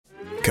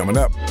Coming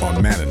up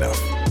on Man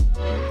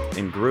Enough.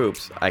 In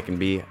groups, I can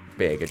be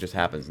big. It just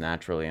happens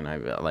naturally, and I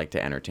like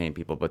to entertain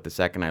people. But the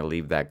second I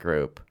leave that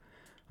group,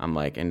 I'm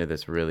like into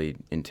this really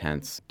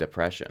intense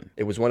depression.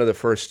 It was one of the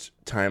first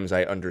times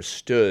I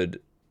understood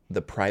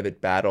the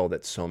private battle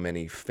that so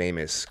many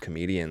famous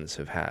comedians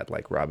have had,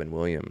 like Robin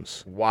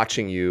Williams.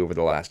 Watching you over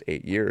the last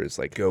 8 years,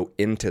 like go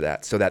into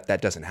that so that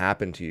that doesn't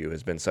happen to you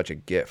has been such a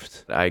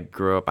gift. I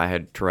grew up, I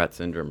had Tourette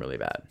syndrome really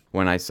bad.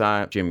 When I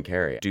saw Jim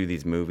Carrey do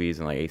these movies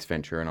and like Ace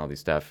Ventura and all these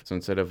stuff, so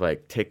instead of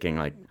like ticking,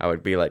 like I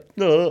would be like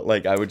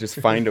I would just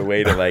find a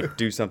way to like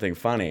do something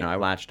funny. I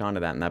latched onto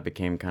that, and that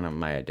became kind of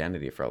my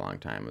identity for a long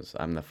time. Was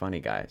I'm the funny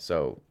guy,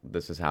 so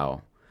this is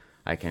how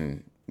I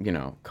can,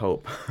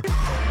 cope.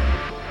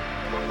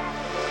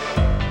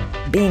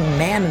 Being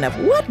man enough,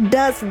 what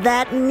does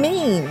that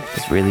mean?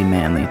 It's really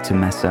manly to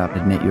mess up,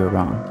 admit you're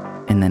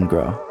wrong, and then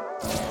grow.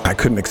 I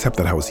couldn't accept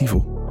that I was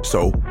evil,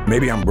 so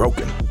maybe I'm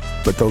broken,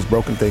 but those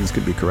broken things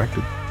could be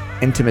corrected.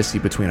 Intimacy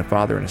between a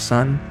father and a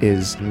son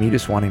is me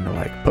just wanting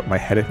to put my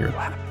head in your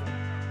lap.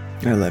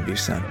 I love you,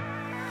 son.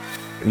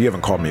 You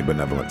haven't called me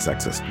benevolent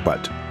sexist,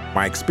 but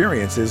my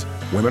experience is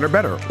women are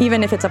better.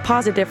 Even if it's a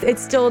positive,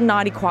 it's still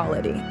not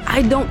equality.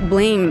 I don't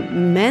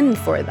blame men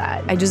for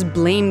that. I just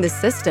blame the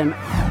system.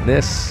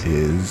 This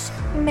is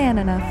Man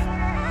Enough.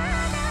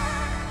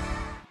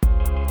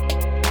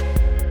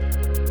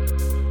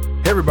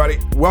 Hey everybody,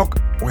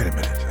 welcome. Wait a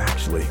minute,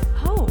 actually.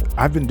 Oh.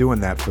 I've been doing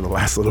that for the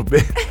last little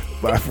bit,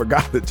 but I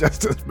forgot that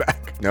Justin's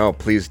back. No,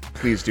 please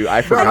do.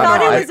 I forgot. I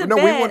thought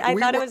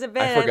it was I a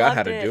bit. forgot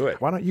how to do it.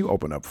 Why don't you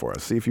open up for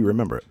us? See if you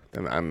remember it.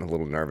 I'm a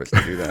little nervous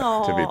to do that,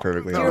 to be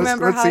perfectly Do you honest.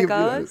 remember how it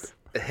goes?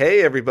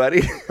 Hey,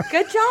 everybody.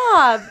 Good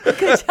job.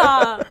 Good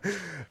job.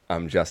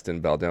 I'm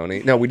Justin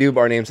Baldoni. No, we do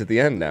our names at the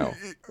end now,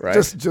 right?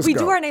 Just We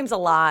go. do our names a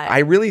lot. I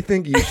really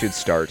think you should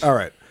start. All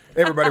right.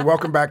 Hey everybody,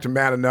 welcome back to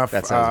Man Enough.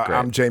 That sounds great.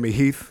 I'm Jamie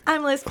Heath.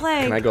 I'm Liz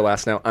Plank. Can I go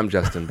last now? I'm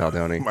Justin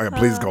Baldoni.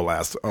 Please go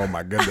last. Oh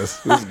my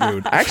goodness, this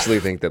dude. I actually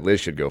think that Liz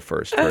should go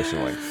first,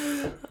 personally.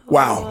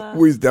 Wow,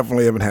 we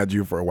definitely haven't had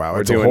you for a while.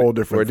 It's a whole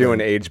different We're doing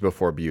thing. age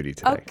before beauty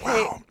today. Okay.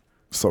 Wow.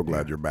 So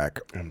glad you're back.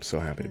 I'm so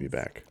happy to be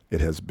back. It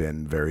has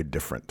been very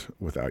different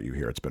without you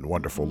here. It's been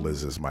wonderful.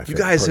 Liz is my favorite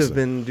You guys person. have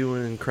been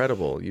doing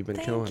incredible. You've been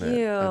killing Thank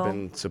you. it. I've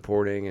been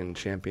supporting and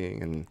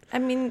championing and I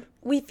mean,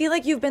 we feel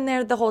like you've been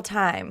there the whole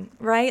time,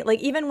 right? Like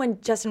even when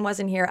Justin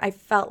wasn't here,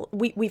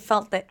 we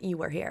felt that you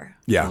were here.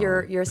 Yeah.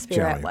 Your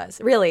spirit Generally. was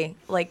really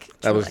like.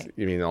 that was, truly.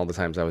 you mean all the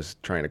times I was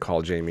trying to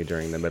call Jamie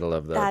during the middle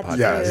of the That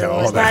podcast? Yeah,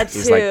 all that. That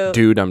He's too. like,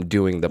 dude, I'm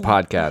doing the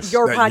podcast.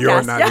 Your That podcast.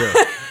 You're not yeah.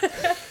 here.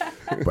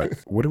 But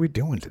what are we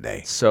doing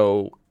today?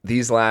 So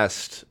these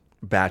last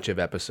batch of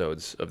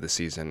episodes of the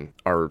season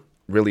are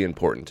really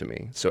important to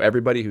me. So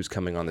everybody who's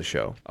coming on the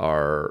show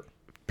are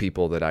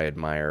people that I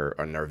admire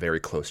and are very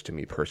close to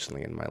me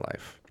personally in my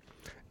life.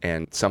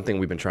 And something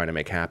we've been trying to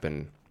make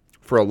happen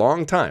for a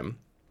long time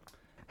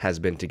has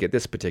been to get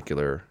this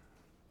particular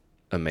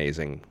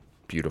amazing,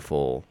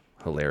 beautiful,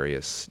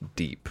 hilarious,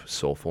 deep,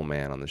 soulful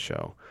man on the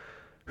show,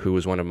 who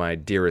was one of my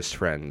dearest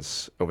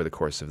friends over the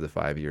course of the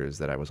 5 years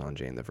that I was on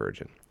Jane the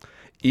Virgin,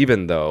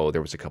 even though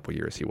there was a couple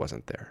years he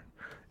wasn't there.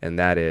 And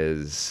that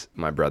is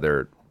my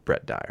brother,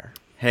 Brett Dier.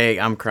 Hey,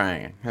 I'm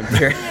crying. I'm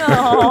tearing.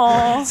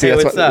 See, Hey,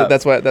 that's what's why, up?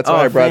 that's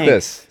why I brought thanks.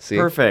 this. See?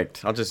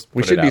 Perfect. I'll just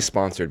We put should it be up.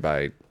 sponsored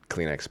by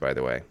Kleenex, by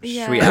the way.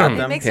 Yeah. Should we out It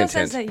them? makes no Hint,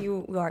 sense hint.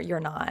 that you're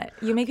not.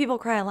 You make people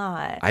cry a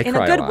lot. I in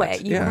cry a a good lot. way.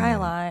 You Yeah. cry a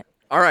lot.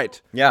 All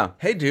right. Yeah.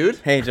 Hey, dude.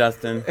 Hey,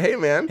 Justin. Hey,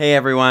 man. Hey,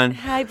 everyone.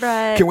 Hi,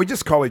 Brett. Can we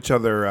just call each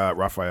other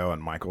Raphael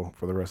and Michael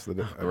for the rest of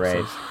the day?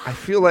 Right. I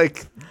feel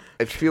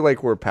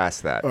like we're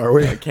past that. Are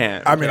we? I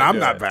can't. I mean, Can't I'm do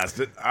not it. past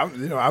it.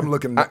 I'm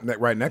looking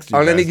right next to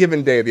you On any guys.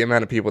 given day, the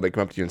amount of people that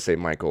come up to you and say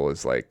Michael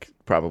is like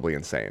probably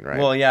insane, right?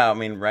 Well, yeah. I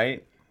mean,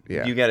 right?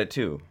 Yeah. You get it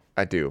too.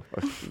 I do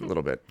a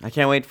little bit. I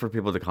can't wait for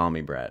people to call me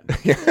Brett.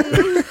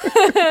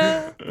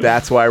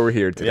 That's why we're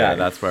here today. Yeah,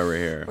 that's why we're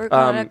here. We're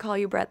going to call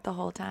you Brett the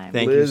whole time.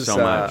 Thank you so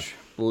much.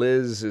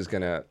 Liz is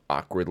gonna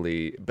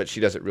awkwardly, but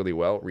she does it really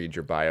well, read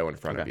your bio in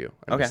front of you.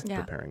 I'm Okay. just Yeah.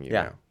 preparing you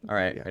Yeah. now. All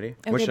right. Ready?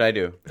 What Okay. should I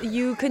do?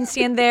 You can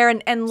stand there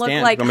and look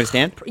Stand? like. You want me to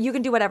stand? You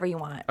can do whatever you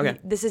want. Okay.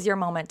 This is your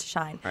moment to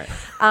shine. All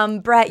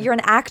right. Brett, you're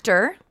an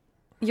actor.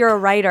 You're a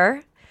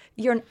writer.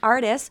 You're an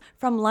artist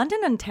from London,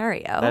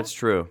 Ontario. That's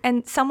true.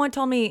 And someone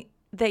told me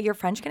that you're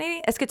French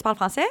Canadian. Est-ce que tu parles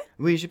français?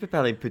 Oui, je peux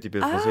parler petit peu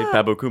français.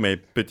 Pas beaucoup, mais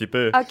petit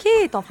peu.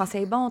 OK, ton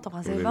français est bon, ton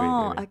français est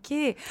bon.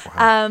 OK.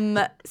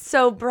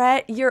 So,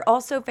 Brett, you're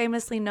also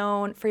famously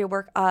known for your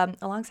work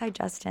alongside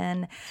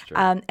Justin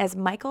as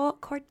Michael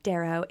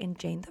Cordero in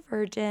Jane the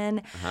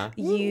Virgin.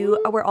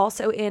 You were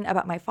also in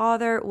About My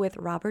Father with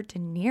Robert De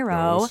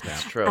Niro.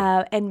 That's true.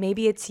 And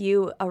Maybe It's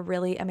You, a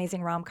really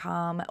amazing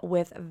rom-com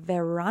with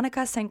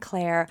Veronica St.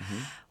 Clair.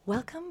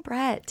 Welcome,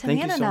 Brett, to Thank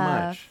Man you so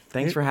Enough. much.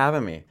 Thanks for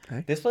having me.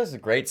 This place is a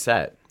great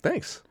set.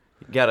 Thanks.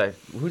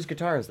 Whose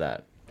guitar is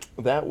that?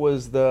 That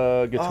was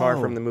the guitar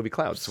Oh. from the movie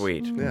Clouds.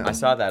 Sweet. Yeah. I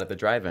saw that at the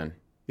drive-in.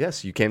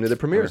 Yes, you came to the I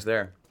premiere. was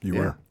there. You Yeah.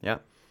 were. Yeah.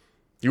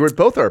 You were at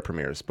both our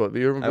premieres, but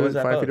you were I was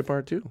at 5 both. feet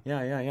apart too.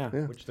 Yeah.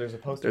 Which there's a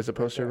poster. There's a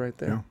poster right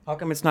there. How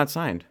come it's not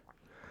signed?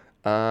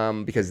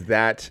 Because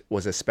that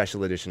was a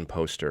special edition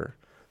poster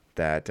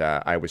that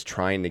I was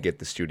trying to get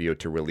the studio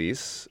to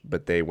release,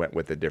 but they went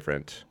with a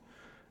different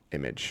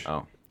image.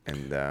 Oh.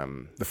 And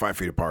The 5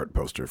 Feet Apart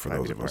poster for 5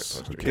 those Feet of Apart us who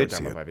poster. can't Good see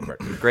time it. 5 Feet Apart.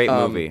 Great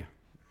movie.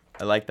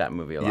 I like that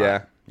movie a lot.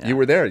 Yeah. You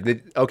were there.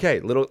 Okay,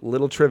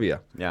 little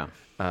trivia. Yeah.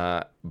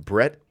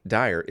 Brett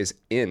Dier is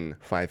in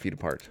 5 Feet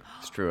Apart,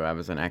 It's true. I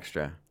was an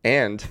extra.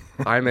 and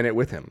I'm in it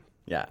with him.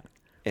 Yeah.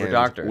 And We're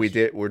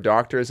doctors. We're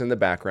doctors in the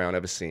background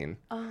of a scene.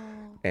 Oh.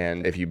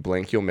 And if you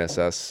blink, you'll miss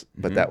us.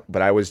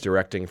 But I was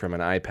directing from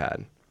an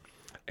iPad,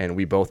 and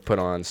we both put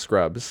on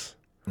scrubs,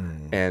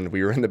 and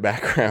we were in the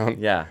background.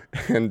 Yeah.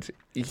 And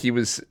he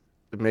was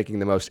making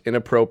the most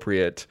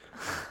inappropriate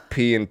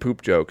pee and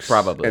poop jokes,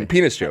 Probably. and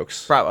penis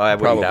jokes. I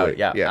wouldn't doubt Probably. it.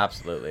 Yeah, Yeah.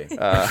 absolutely.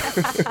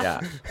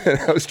 Yeah. And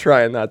I was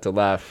trying not to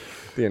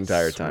laugh the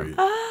entire time.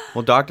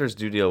 Well, doctors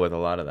do deal with a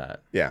lot of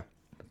that, Yeah,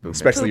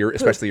 especially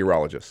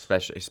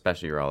urologists.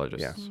 especially urologists.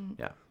 Yeah.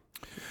 Yeah.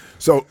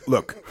 So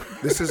look,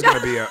 this is going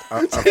to be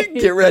a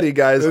Get ready,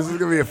 guys. this is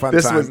going to be a fun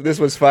time. This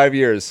was 5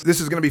 years. This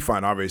is going to be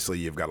fun. Obviously,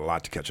 you've got a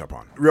lot to catch up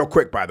on. Real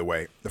quick, by the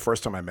way, the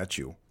first time I met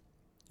you,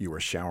 you were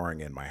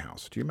showering in my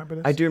house. Do you remember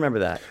this? I do remember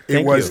that.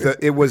 It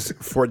was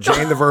for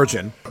Jane the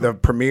Virgin, the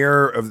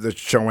premiere of the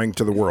showing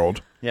to the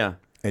world. Yeah.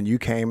 And you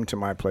came to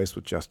my place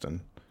with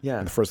Justin. Yeah.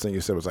 And the first thing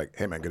you said was like,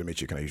 "Hey man, good to meet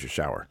you. Can I use your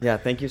shower?" Yeah.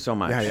 Thank you so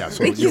much. Yeah.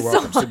 So Thank you you're so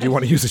welcome. So do you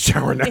want to use the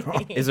shower now?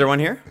 Is there one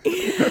here?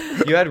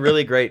 You had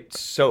really great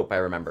soap, I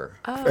remember.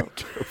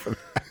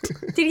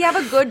 Did he have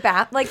a good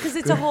bath? Like, because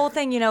it's a whole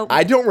thing, you know.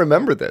 I don't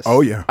remember this.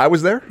 Oh, yeah. I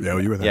was there. Yeah,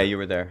 you were there. Yeah, you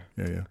were there.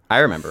 Yeah. I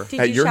remember. Did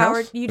At you your shower?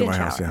 house? You To didn't my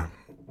shower. house, yeah.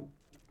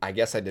 I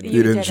guess I didn't.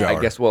 You didn't did it. shower.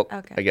 I guess. Well,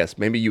 Okay. I guess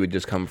maybe you would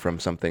just come from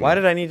something. Why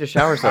did I need to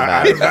shower so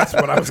bad? That's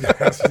what I was going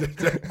to ask you.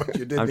 But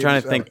you did I'm need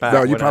trying to shower. think back.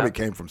 No, you What probably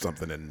happened? came from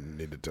something and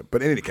needed to.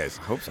 But in any case,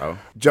 Hope so.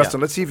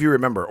 Justin, let's see if you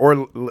remember.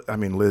 Or, I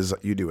mean, Liz,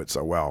 you do it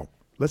so well.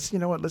 You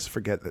know what? Let's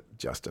forget that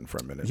Justin for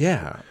a minute.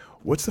 Yeah.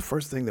 What's the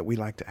first thing that we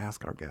like to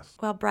ask our guests?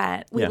 Well,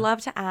 Brett, we Yeah.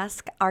 love to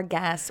ask our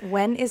guests,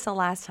 when is the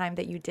last time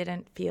that you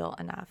didn't feel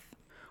enough?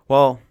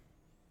 Well,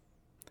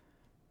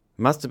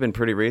 must have been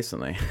pretty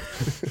recently.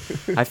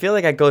 I feel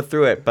like I go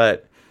through it,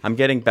 but I'm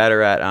getting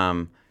better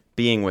at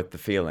being with the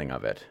feeling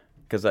of it.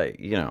 Because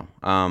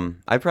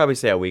I'd probably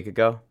say a week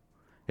ago.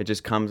 It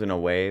just comes in a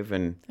wave,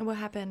 and What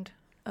happened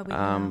a week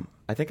ago?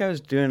 I think I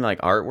was doing like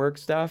artwork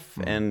stuff,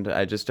 and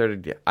I just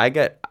started.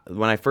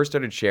 When I first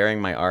started sharing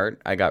my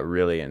art, I got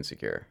really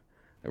insecure.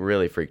 It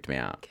really freaked me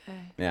out. Okay.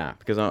 Yeah,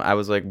 because I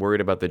was like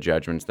worried about the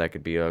judgments that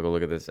could be. Like, oh,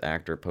 look at this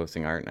actor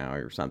posting art now,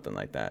 or something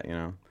like that.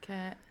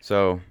 Okay.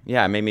 So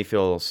yeah, it made me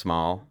feel a little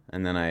small,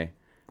 and then I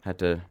had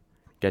to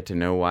get to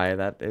know why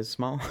that is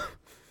small,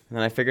 and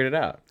then I figured it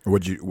out.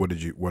 What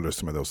are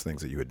some of those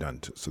things that you had done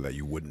so that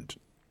you wouldn't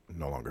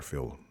no longer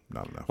feel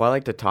not enough? Well, I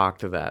like to talk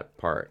to that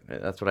part.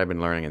 That's what I've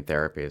been learning in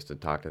therapy, is to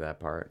talk to that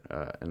part,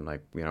 and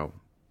like,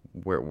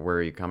 where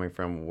are you coming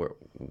from?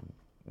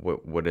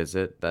 What is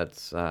it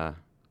that's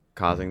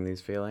causing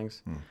these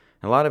feelings?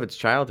 And a lot of it's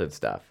childhood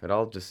stuff. It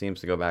all just seems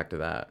to go back to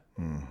that,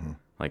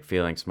 like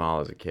feeling small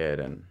as a kid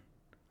and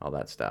all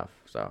that stuff.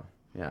 So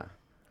yeah,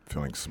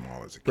 Feeling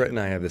small as a kid. Brett and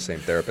I have the same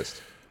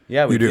therapist,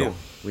 yeah, we You do. do.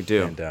 We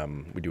do.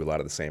 and we do a lot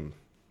of the same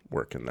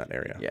work in that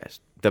area. Yes,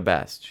 the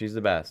best. She's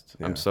the best.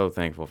 I'm so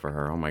thankful for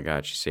her. Oh my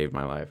God, she saved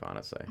my life,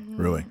 honestly.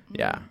 Really?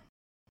 Yeah.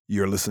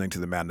 You're listening to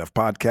the Mad Enough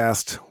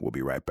Podcast. We'll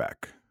be right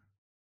back.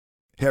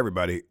 Hey,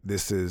 everybody.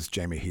 This is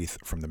Jamie Heath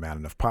from the Mad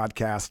Enough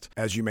Podcast.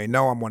 As you may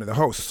know, I'm one of the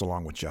hosts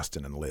along with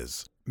Justin and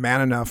Liz.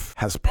 Mad Enough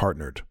has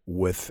partnered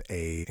with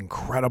an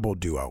incredible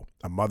duo,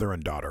 a mother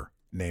and daughter,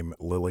 named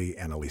Lily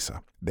and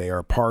Elisa. They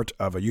are part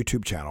of a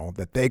YouTube channel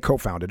that they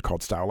co-founded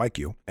called Style Like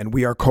You, and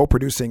we are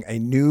co-producing a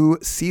new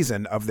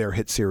season of their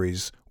hit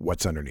series,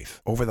 What's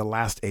Underneath. Over the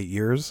last 8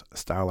 years,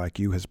 Style Like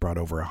You has brought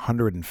over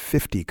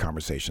 150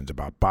 conversations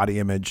about body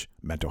image,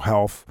 mental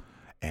health,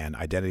 and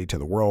identity to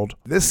the world.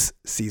 This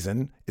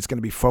season, it's going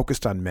to be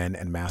focused on men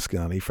and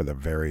masculinity for the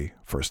very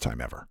first time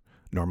ever.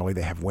 Normally,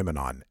 they have women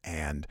on,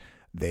 and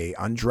they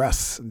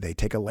undress, they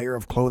take a layer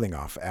of clothing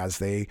off as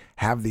they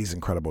have these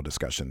incredible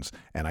discussions.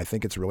 And I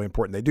think it's really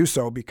important they do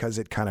so because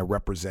it kind of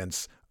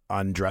represents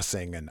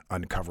undressing and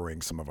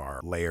uncovering some of our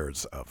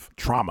layers of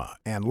trauma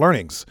and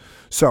learnings.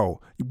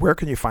 So where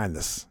can you find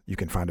this? You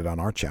can find it on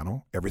our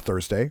channel. Every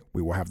Thursday,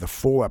 we will have the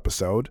full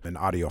episode in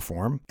audio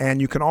form. And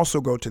you can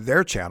also go to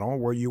their channel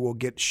where you will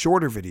get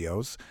shorter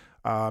videos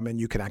and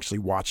you can actually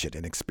watch it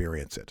and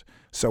experience it.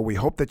 So we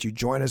hope that you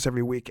join us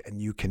every week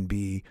and you can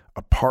be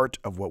a part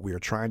of what we are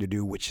trying to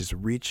do, which is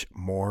reach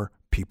more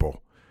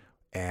people.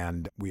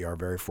 And we are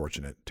very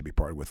fortunate to be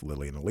partnered with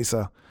Lily and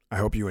Elisa. I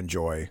hope you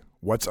enjoy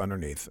What's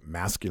Underneath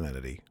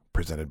Masculinity,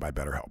 presented by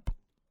BetterHelp.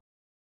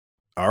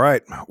 All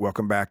right,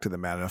 welcome back to the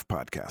Mad Enough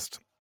Podcast.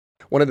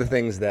 One of the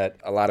things that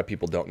a lot of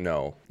people don't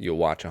know, you'll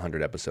watch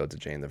 100 episodes of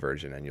Jane the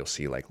Virgin and you'll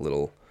see like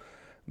little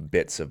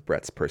bits of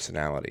Brett's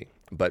personality.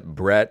 But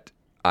Brett,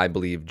 I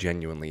believe,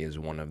 genuinely is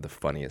one of the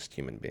funniest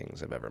human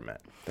beings I've ever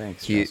met.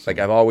 Thanks, He, Justin. like,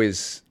 I've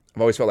always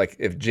I've always felt like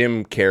if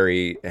Jim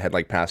Carrey had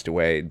like passed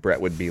away,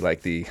 Brett would be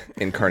like the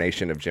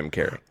incarnation of Jim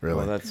Carrey. Really?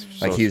 Well, that's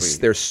Like so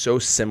sweet. they're so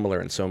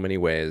similar in so many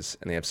ways,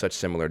 and they have such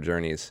similar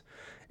journeys.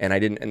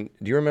 And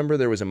do you remember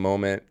there was a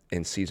moment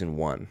in season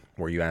 1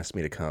 where you asked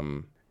me to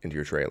come into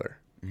your trailer,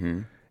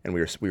 and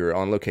we were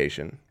on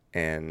location,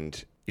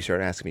 and you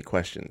started asking me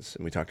questions,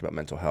 and we talked about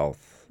mental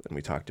health, and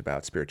we talked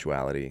about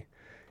spirituality,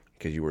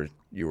 because you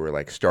were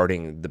like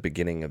starting the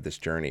beginning of this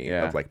journey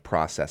of like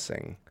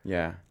processing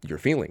your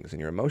feelings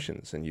and your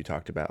emotions, and you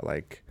talked about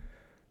like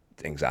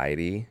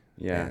anxiety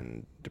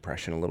and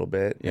depression a little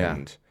bit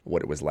and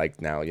what it was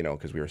like now,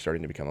 because we were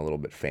starting to become a little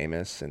bit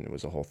famous, and it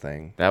was a whole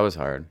thing. That was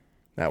hard.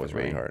 That was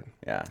really hard.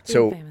 Yeah.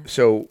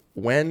 So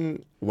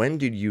when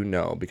did you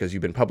know, because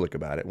you've been public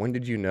about it, when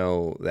did you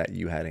know that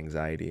you had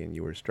anxiety and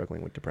you were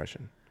struggling with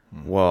depression?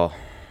 Well,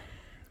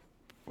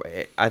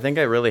 I think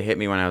it really hit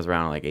me when I was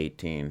around like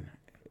 18.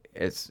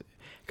 It's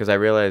because I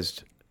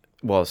realized,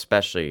 well,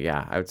 especially,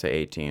 I would say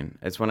 18.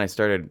 It's when I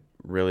started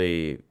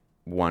really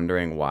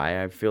wondering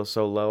why I feel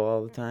so low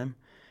all the time.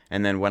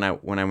 And then when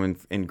I'm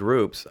in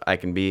groups, I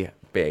can be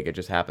big. It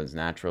just happens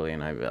naturally,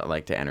 and I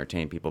like to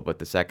entertain people. But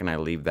the second I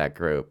leave that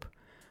group,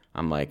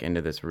 I'm like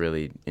into this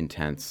really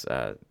intense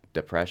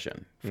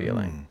depression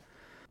feeling.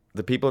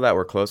 The people that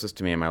were closest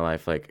to me in my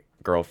life, like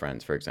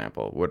girlfriends, for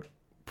example,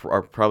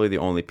 are probably the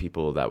only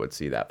people that would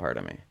see that part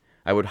of me.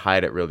 I would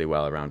hide it really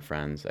well around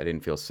friends. I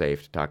didn't feel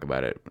safe to talk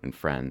about it in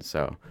friends.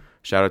 So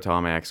shout out to all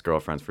my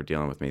ex-girlfriends for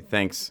dealing with me.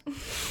 Thanks,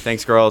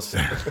 girls.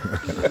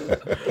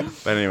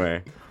 But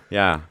anyway,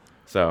 yeah.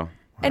 So.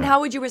 And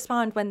how would you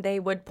respond when they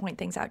would point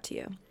things out to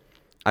you?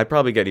 I'd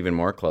probably get even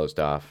more closed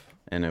off,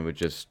 and it would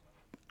just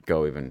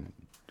go even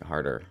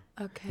harder.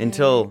 Okay.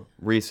 Until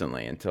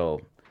recently,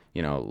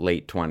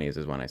 late 20s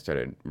is when I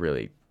started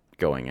really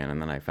going in, and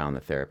then I found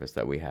the therapist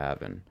that we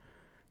have, and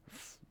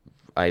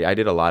I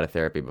did a lot of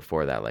therapy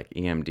before that, like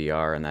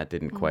EMDR, and that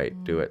didn't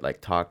quite do it.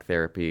 Like talk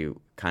therapy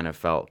kind of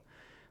felt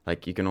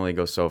like you can only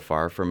go so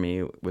far for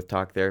me with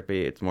talk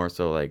therapy. It's more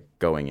so like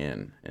going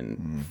in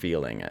and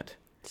feeling it.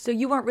 So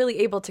you weren't really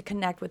able to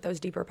connect with those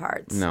deeper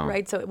parts, No.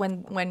 right? So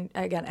when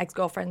again,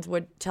 ex-girlfriends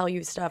would tell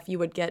you stuff, you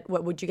would get,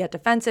 what would you get,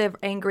 defensive,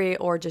 angry,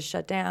 or just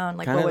shut down?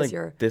 Like, Kinda what was like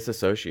your...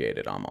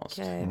 disassociated almost.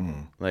 Okay.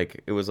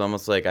 Like it was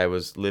almost like I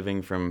was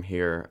living from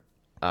here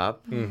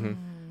up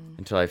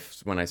until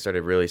when I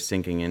started really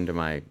sinking into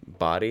my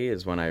body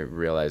is when I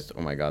realized,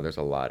 oh my God, there's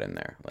a lot in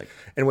there. Like,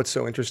 And what's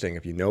so interesting,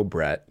 if you know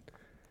Brett,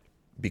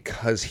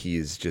 because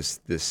he's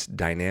just this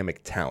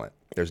dynamic talent,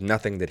 there's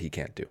nothing that he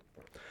can't do.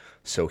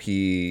 So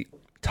he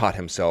taught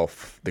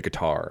himself the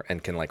guitar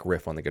and can like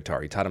riff on the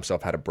guitar. He taught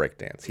himself how to break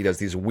dance. He does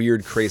these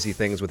weird, crazy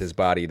things with his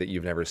body that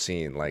you've never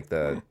seen, like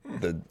the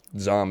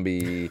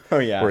zombie,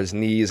 where his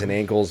knees and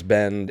ankles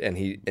bend, and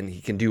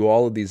he can do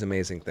all of these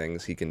amazing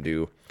things. He can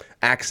do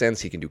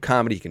accents, he can do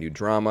comedy, he can do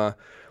drama.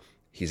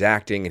 He's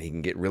acting, and he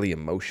can get really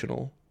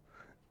emotional.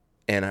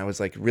 And I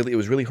was like, it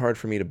was really hard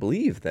for me to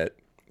believe that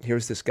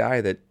here's this guy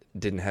that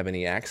didn't have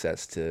any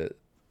access to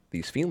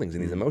these feelings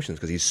and these emotions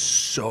because he's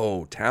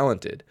so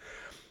talented.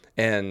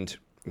 And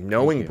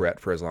knowing Brett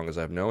for as long as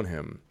I've known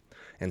him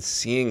and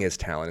seeing his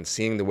talent and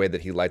seeing the way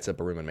that he lights up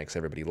a room and makes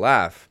everybody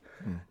laugh,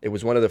 it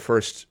was one of the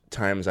first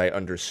times I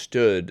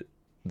understood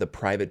the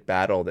private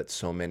battle that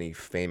so many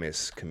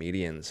famous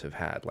comedians have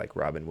had, like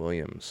Robin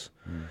Williams,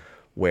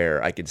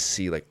 where I could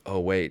see like,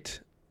 oh, wait,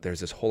 there's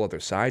this whole other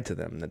side to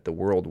them that the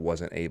world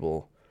wasn't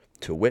able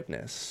to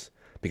witness,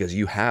 because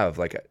you have,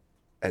 like,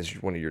 as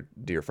one of your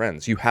dear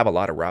friends, you have a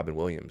lot of Robin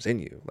Williams in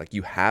you. Like,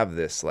 you have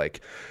this like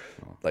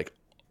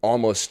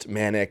almost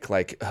manic,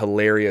 like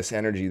hilarious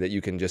energy that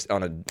you can just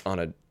on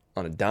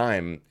a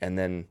dime, and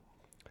then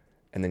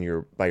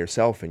you're by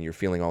yourself and you're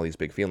feeling all these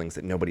big feelings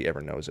that nobody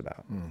ever knows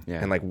about.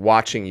 And like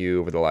watching you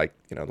over the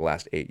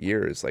last 8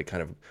 years, like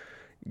kind of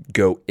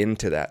go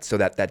into that so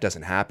that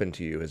doesn't happen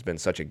to you has been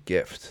such a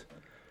gift.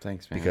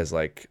 thanks, man. Because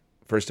like,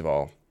 first of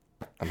all,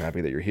 I'm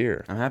happy that you're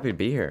here. I'm happy to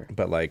be here.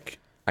 But like,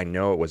 I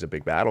know it was a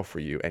big battle for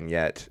you, and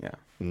yet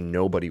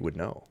nobody would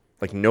know.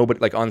 Like nobody,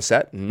 like on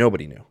set,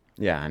 nobody knew.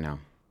 Yeah, I know.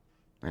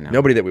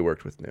 Nobody that we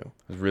worked with knew.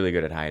 I was really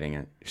good at hiding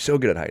it. You're so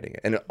good at hiding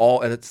it, and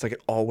it's like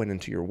it all went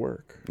into your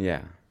work.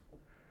 Yeah.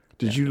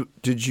 Did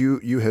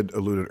you had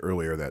alluded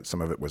earlier that some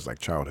of it was like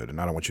childhood,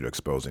 and I don't want you to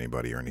expose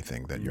anybody or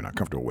anything that you're not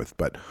comfortable with,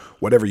 but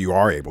whatever you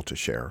are able to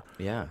share.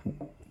 Yeah.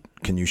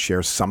 Can you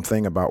share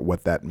something about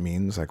what that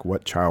means? Like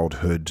what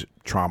childhood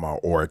trauma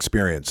or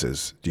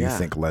experiences do you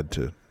think led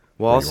to?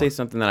 Well, I'll say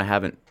something that I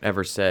haven't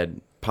ever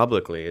said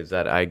publicly is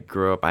that I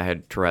grew up, I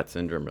had Tourette's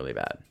syndrome really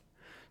bad.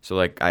 So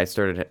like I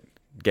started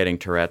getting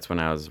Tourette's when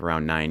I was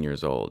around 9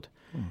 years old.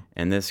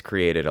 And this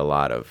created a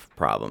lot of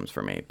problems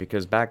for me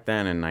because back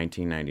then in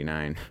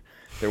 1999,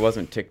 there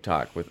wasn't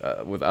TikTok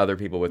with other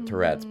people with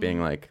Tourette's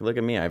being like, look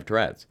at me, I have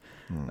Tourette's.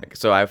 Like,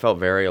 so I felt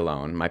very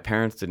alone. My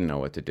parents didn't know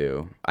what to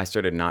do. I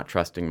started not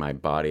trusting my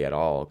body at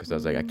all because I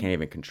was like, I can't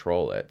even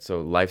control it. So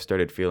life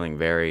started feeling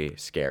very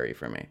scary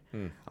for me.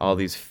 All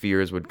these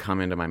fears would come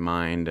into my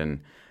mind,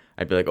 and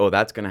I'd be like, oh,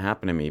 that's going to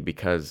happen to me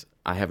because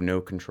I have no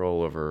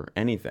control over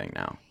anything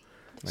now.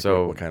 Like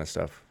So what kind of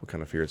stuff? What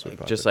kind of fears would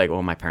pop just in? like,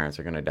 oh, my parents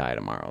are gonna die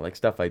tomorrow, like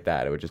stuff like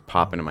that. It would just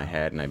pop into my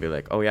head, and I'd be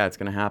like, oh yeah, it's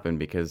gonna happen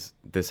because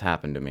this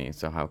happened to me.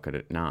 So how could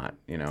it not?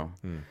 Wow.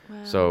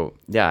 So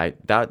yeah,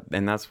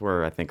 that's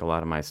where I think a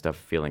lot of my stuff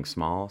feeling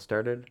small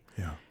started.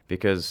 Yeah.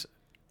 Because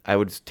I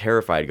was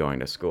terrified going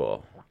to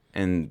school,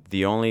 and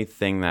the only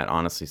thing that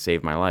honestly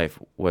saved my life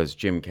was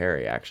Jim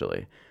Carrey.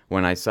 Actually,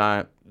 when I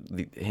saw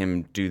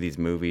him do these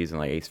movies and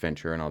like Ace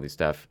Ventura and all these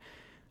stuff,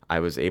 I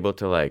was able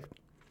to like,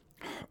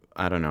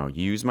 I don't know,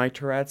 use my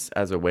Tourette's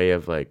as a way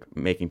of like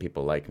making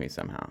people like me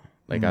somehow.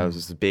 Like I was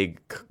this big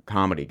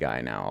comedy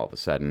guy now all of a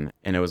sudden,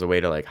 and it was a way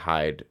to like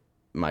hide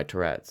my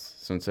Tourette's.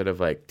 So instead of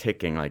like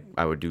ticking, like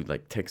I would do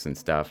like ticks and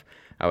stuff,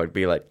 I would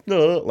be like,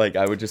 ugh, like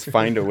I would just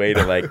find a way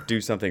to like do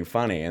something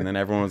funny, and then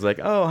everyone was like,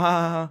 oh, ha,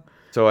 ha, ha.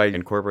 So I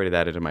incorporated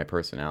that into my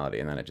personality,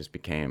 and then it just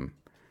became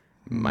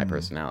my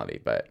personality.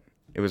 But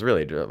it was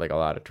really like a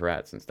lot of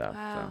Tourette's and stuff.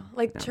 Wow. So,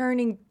 Like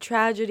turning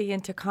tragedy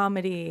into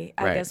comedy,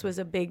 I Right. guess, was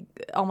a big,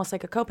 almost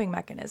like a coping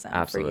mechanism for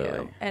Absolutely.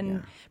 you. And Yeah.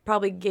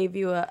 probably gave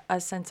you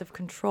a sense of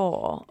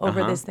control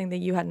over this thing that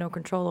you had no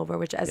control over,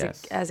 which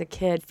Yes. as a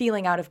kid,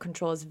 feeling out of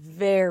control is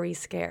very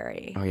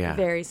scary. Oh, yeah.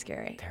 Very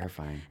scary.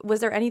 terrifying. Was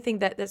there anything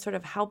that sort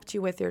of helped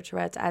you with your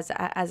Tourette's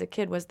as a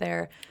kid? Was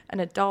there an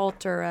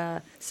adult or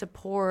a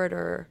support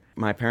or...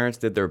 My parents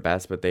did their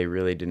best, but they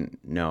really didn't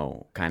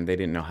know. They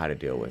didn't know how to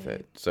deal with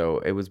it. So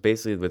it was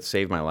basically what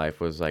saved my life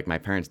was like my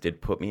parents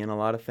did put me in a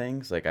lot of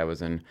things. Like I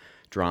was in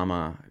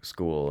drama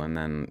school, and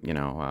then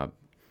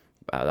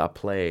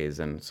plays,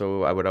 and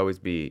so I would always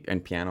be in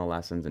piano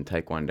lessons and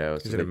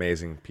taekwondo. He's So an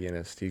amazing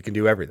pianist. He can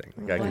do everything.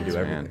 The guy can do man.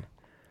 everything.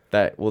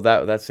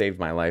 That saved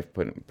my life,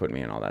 put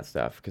me in all that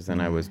stuff, because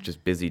then I was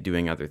just busy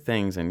doing other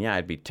things, and yeah,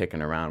 I'd be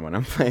ticking around when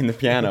I'm playing the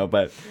piano,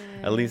 but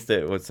at least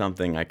it was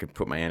something I could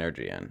put my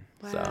energy in.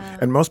 So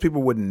And most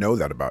people wouldn't know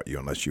that about you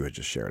unless you had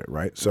just shared it,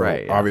 right? So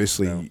Right, yeah.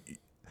 obviously,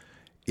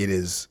 it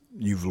is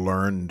you've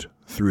learned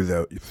through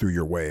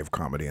your way of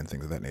comedy and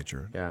things of that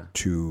nature Yeah.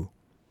 to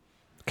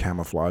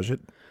camouflage it.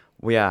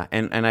 well, yeah,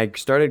 and I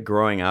started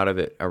growing out of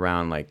it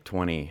around like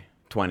 20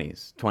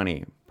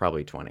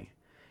 probably 20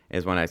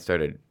 is when I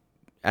started.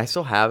 I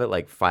still have it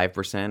like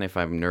 5% if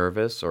I'm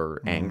nervous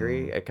or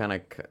angry. I kind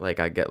of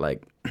like I get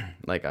like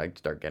I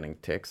start getting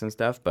tics and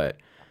stuff, but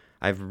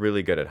I'm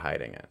really good at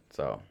hiding it.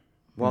 So,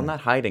 well, I'm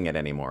not hiding it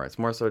anymore. It's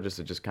more so just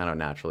it just kind of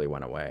naturally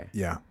went away.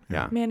 Yeah.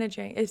 Yeah.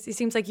 Managing. It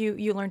seems like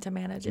you learned to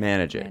manage it.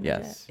 Manage it.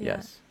 Yes. Yeah.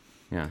 Yes.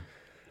 Yeah.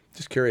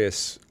 Just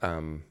curious,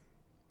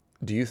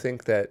 do you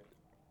think that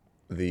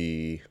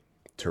the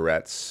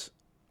Tourette's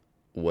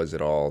was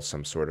at all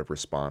some sort of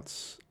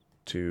response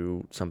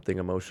to something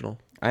emotional?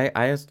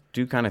 I just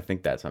do kind of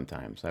think that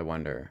sometimes. I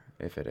wonder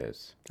if it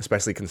is.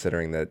 Especially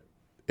considering that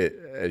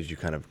as you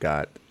kind of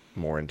got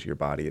more into your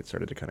body, it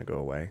started to kind of go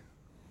away.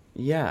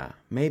 Yeah,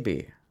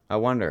 maybe. I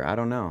wonder. I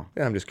don't know.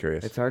 Yeah, I'm just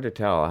curious. It's hard to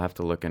tell. I'll have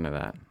to look into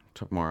that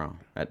tomorrow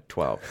at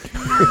 12.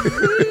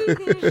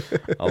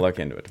 I'll look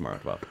into it tomorrow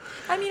at 12.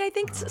 I mean, I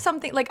think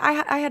something like I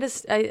had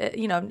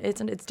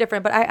it's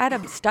different, but I had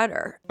a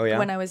stutter Oh, yeah?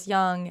 when I was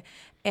young,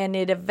 and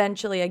it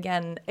eventually,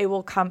 again,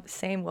 it'll come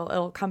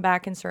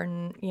back in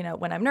certain,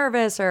 when I'm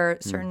nervous or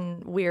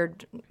certain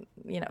weird,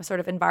 sort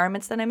of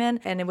environments that I'm in.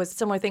 And it was a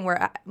similar thing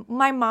where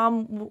my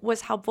mom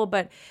was helpful,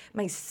 but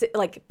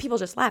people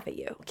just laugh at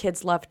you.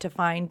 Kids love to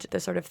find the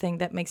sort of thing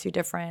that makes you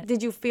different.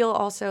 Did you feel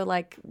also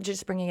like,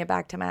 just bringing it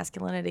back to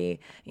masculinity,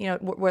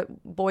 where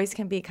boys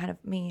can be kind of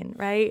mean,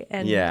 right?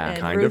 And, Yeah, and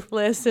kind of.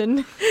 ruthless.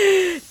 And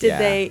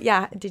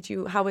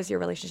how was your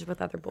relationship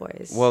with other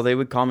boys? Well, they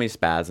would call me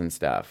spaz and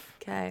stuff.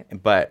 Okay.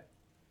 But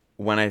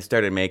when I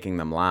started making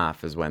them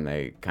laugh is when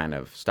they kind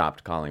of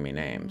stopped calling me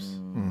names.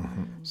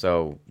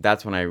 So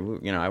that's when I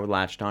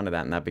latched onto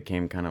that, and that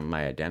became kind of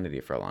my identity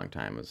for a long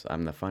time. Was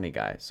I'm the funny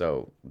guy.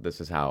 So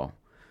this is how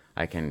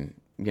I can,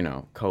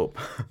 cope.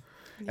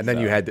 And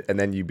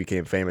then you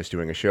became famous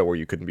doing a show where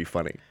you couldn't be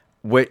funny.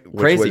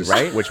 Crazy,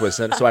 right? Which was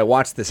so I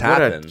watched this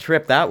What happen a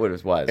trip that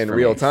was in for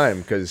real me.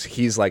 time, because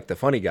he's like the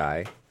funny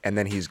guy, and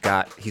then he's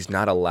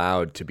not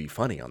allowed to be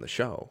funny on the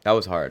show. That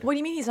was hard. What do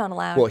you mean he's not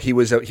allowed? Well, he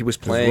was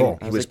playing role.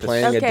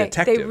 playing a okay,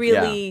 detective. they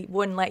really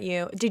wouldn't let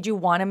you. Did you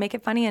want to make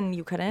it funny and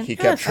you couldn't? He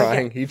kept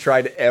trying. He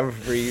tried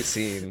every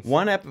scene.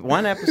 One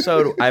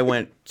episode I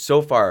went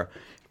so far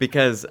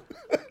because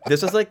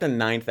this was like the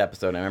 9th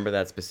episode. I remember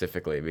that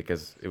specifically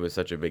because it was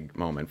such a big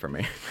moment for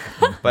me.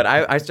 But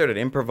I started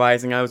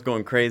improvising. I was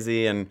going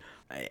crazy,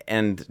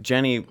 and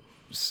Jenny,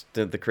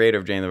 the creator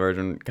of Jane the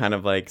Virgin, kind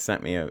of like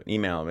sent me an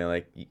email. Me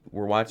like,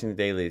 we're watching the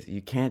dailies.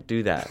 You can't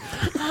do that.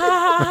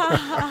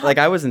 Like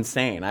I was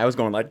insane. I was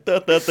going like,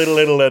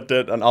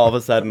 and all of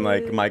a sudden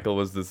like Michael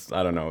was this,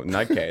 I don't know,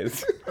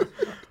 nutcase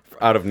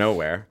out of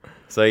nowhere.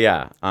 So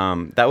yeah,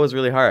 that was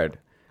really hard.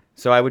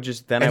 So I would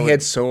just then And he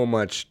had so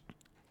much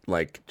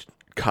like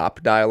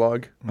cop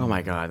dialogue. oh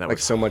my god, that Like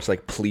was so much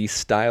like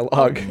police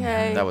dialogue.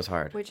 Okay. that was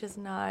hard. Which is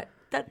not.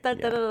 No,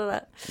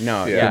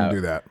 Yeah. yeah. Couldn't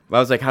do that. I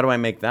was like, how do I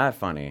make that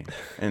funny?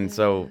 And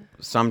so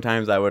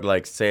sometimes I would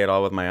like say it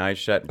all with my eyes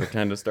shut and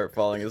pretend to start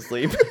falling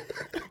asleep.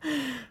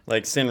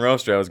 like Sin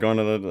Roaster. I was going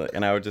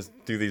and I would just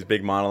do these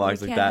big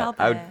monologues You like can't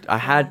that. help I it. I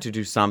had to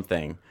do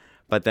something,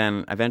 but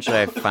then eventually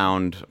I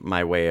found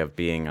my way of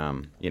being.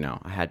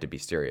 I had to be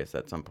serious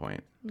at some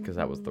point because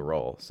that was the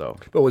role. So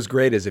What was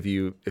great is if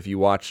you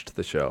watched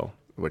the show,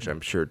 which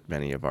I'm sure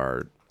many of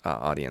our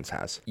audience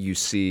has, you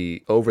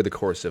see over the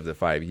course of the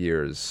 5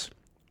 years,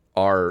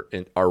 our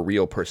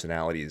real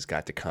personalities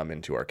got to come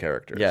into our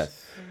characters.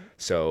 yes,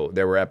 So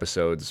there were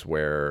episodes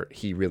where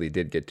he really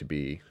did get to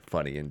be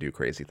funny and do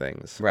crazy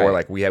things. Right. Or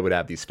like we would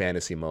have these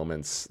fantasy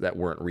moments that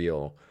weren't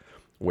real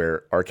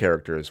where our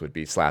characters would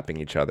be slapping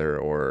each other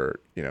or,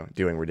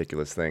 doing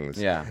ridiculous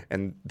things. Yeah.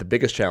 And the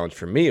biggest challenge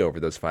for me over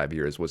those 5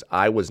 years was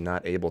I was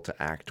not able to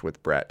act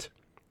with Brett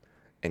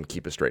and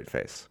keep a straight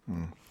face.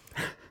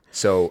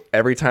 So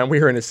every time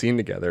we were in a scene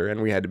together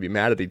and we had to be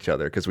mad at each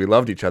other because we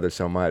loved each other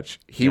so much,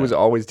 he was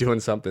always doing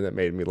something that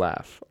made me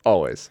laugh.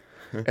 Always.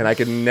 And I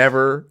could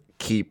never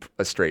keep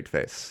a straight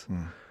face.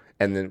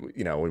 And then,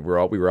 we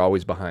were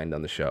always behind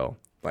on the show.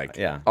 Like,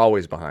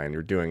 always behind.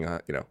 You're doing,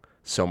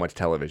 so much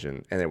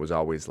television. And it was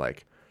always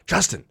like,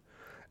 Justin.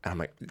 And I'm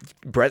like,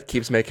 Brett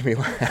keeps making me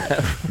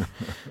laugh.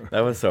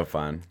 that was so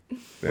fun.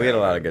 We had a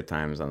lot of good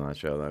times on that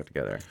show though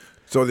together.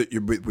 So that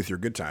with your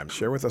good times,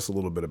 share with us a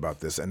little bit about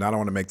this. And I don't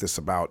want to make this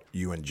about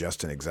you and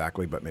Justin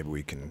exactly, but maybe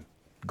we can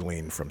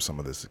glean from some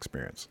of this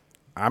experience.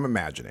 I'm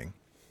imagining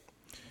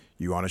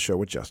you on a show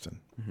with Justin,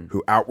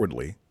 who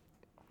outwardly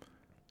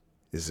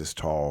is this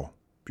tall,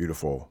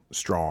 beautiful,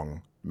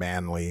 strong,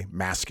 manly,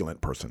 masculine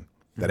person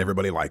that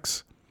everybody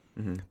likes,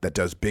 that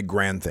does big,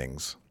 grand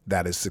things,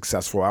 that is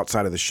successful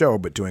outside of the show,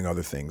 but doing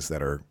other things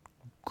that are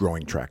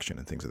growing traction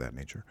and things of that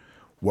nature.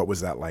 What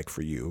was that like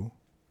for you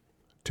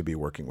to be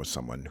working with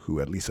someone who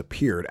at least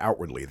appeared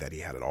outwardly that he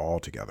had it all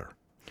together?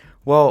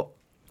 Well,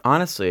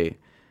 honestly,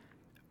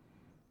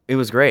 it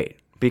was great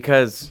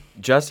because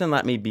Justin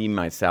let me be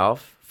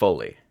myself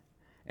fully.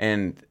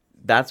 And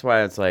that's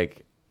why it's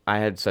like I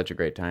had such a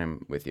great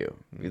time with you.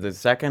 The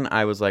second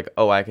I was like,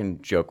 oh, I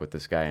can joke with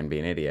this guy and be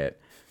an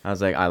idiot, I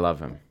was like, I love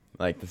him.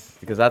 Like this,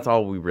 because that's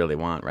all we really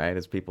want, right?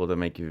 Is people to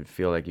make you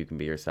feel like you can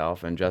be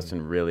yourself. And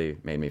Justin really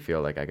made me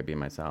feel like I could be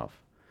myself.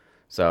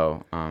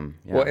 So, yeah.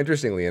 Well,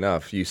 interestingly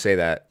enough, you say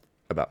that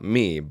about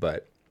me,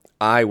 but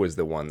I was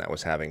the one that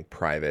was having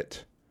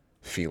private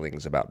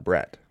feelings about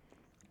Brett.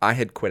 I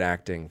had quit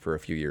acting for a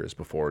few years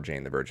before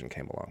Jane the Virgin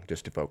came along,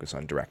 just to focus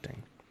on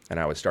directing. And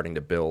I was starting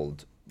to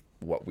build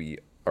what we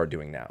are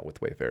doing now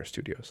with Wayfarer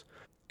Studios.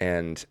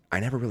 And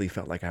I never really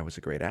felt like I was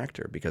a great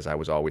actor because I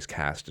was always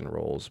cast in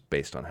roles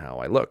based on how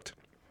I looked.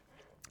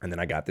 And then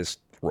I got this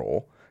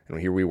role, and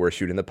here we were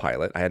shooting the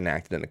pilot. I hadn't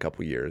acted in a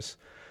couple years.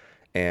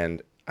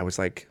 And I was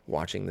like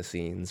watching the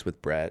scenes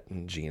with Brett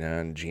and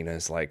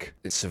Gina's like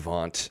a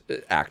savant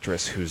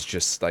actress who's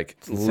just like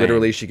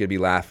literally she could be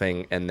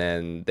laughing and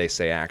then they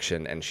say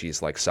action and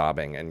she's like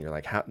sobbing and you're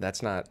like, how?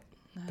 That's not.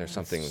 There's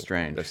something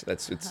strange.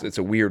 It's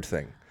a weird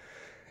thing,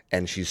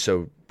 and she's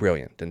so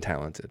brilliant and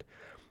talented.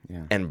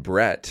 Yeah. And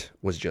Brett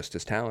was just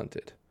as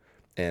talented,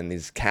 and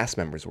these cast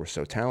members were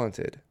so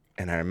talented.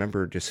 And I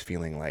remember just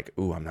feeling like,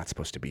 ooh, I'm not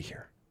supposed to be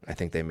here. I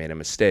think they made a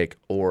mistake,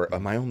 or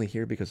am I only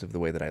here because of the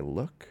way that I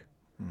look?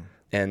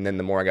 And then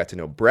the more I got to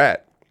know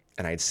Brett,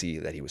 and I'd see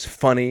that he was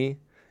funny,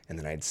 and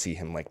then I'd see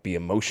him like be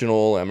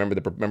emotional. I remember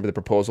the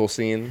proposal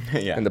scene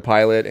in the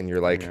pilot, and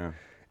you're like, and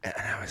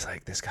I was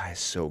like, this guy is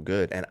so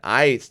good. And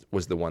I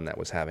was the one that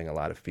was having a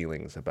lot of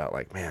feelings about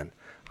like, man,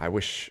 I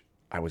wish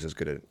I was as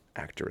good an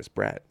actor as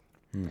Brett.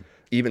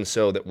 Even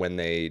so that when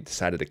they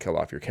decided to kill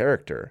off your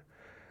character,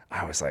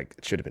 I was like,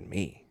 it should have been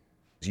me.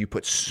 You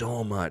put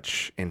so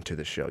much into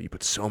the show. You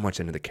put so much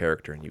into the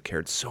character, and you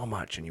cared so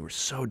much, and you were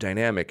so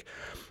dynamic.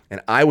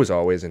 And I was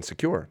always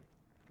insecure.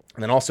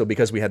 And then also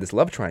because we had this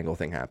love triangle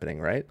thing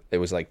happening, right? It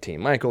was like Team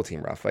Michael,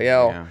 Team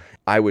Raphael. Yeah.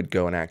 I would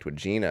go and act with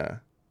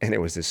Gina, and it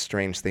was this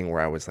strange thing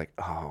where I was like,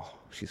 oh,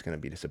 she's going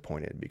to be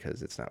disappointed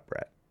because it's not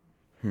Brett.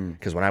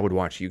 Because when I would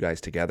watch you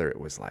guys together, it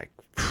was like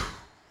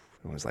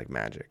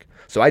magic.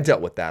 So I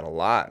dealt with that a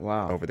lot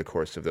over the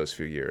course of those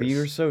few years. But you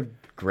were so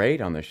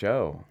great on the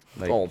show.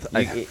 Like, Oh,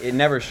 it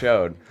never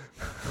showed.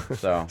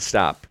 So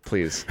Stop,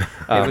 please.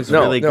 it was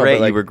really great.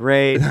 But, like, you were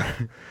great.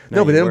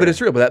 No, you but were.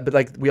 it's real. But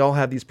like we all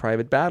have these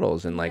private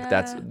battles, and like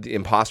that's the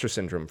imposter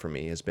syndrome for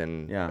me has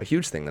been a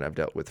huge thing that I've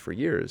dealt with for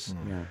years.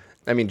 Yeah.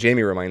 I mean,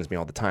 Jamie reminds me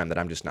all the time that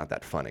I'm just not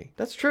that funny.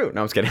 That's true.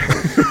 No, I'm just kidding.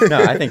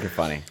 No, I think you're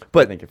funny.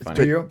 But I think you're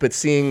funny. But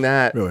seeing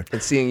that Really?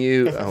 and seeing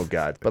you, oh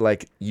God! But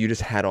like you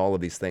just had all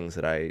of these things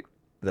that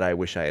I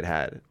wish I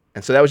had,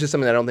 and so that was just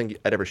something that I don't think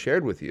I'd ever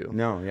shared with you.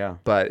 No, yeah.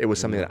 But it was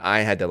something that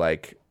I had to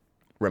like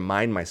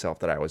remind myself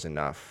that I was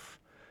enough,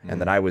 and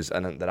that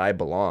I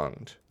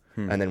belonged.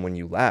 And then when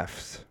you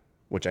left,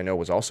 which I know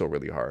was also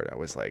really hard, I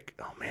was like,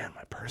 oh man,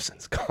 my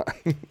person's gone.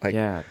 Like,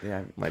 Yeah.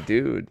 my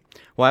dude.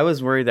 Well, I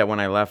was worried that when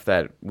I left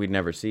that we'd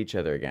never see each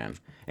other again.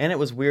 And it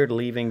was weird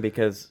leaving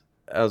because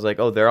I was like,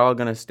 oh, they're all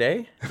going to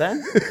stay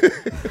then?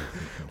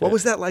 What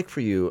was that like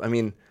for you? I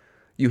mean,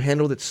 you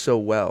handled it so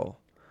well,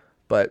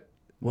 but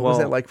what was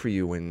that like for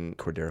you when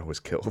Cordero was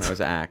killed? I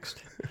was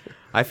axed.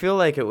 I feel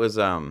like it was,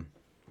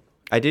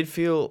 I did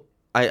feel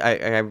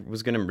I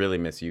was gonna really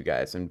miss you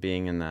guys, and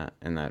being in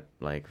that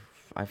like,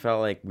 I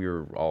felt like we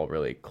were all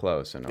really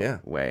close in a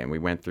way, and we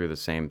went through the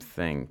same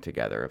thing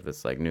together of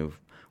this like new.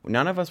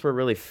 None of us were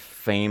really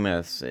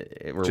famous, or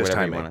Just whatever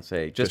Jaime. you want to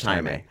say. Just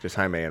Jaime. Just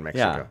Jaime in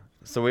Mexico. Yeah.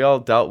 So we all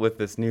dealt with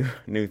this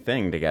new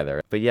thing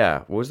together. But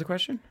yeah, what was the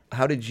question?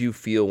 How did you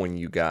feel when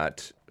you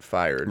got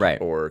fired Right.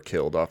 or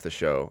killed off the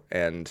show?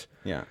 And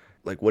Yeah.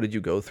 like, what did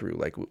you go through?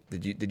 Like,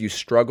 did you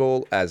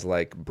struggle as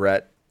like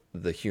Brett,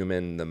 the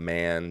human, the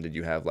man? Did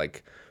you have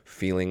like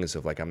feelings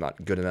of like, I'm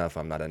not good enough,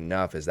 I'm not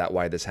enough? Is that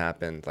why this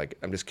happened? Like,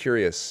 I'm just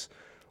curious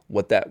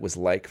what that was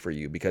like for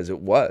you, because it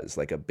was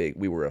like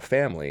we were a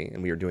family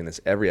and we were doing this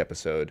every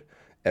episode,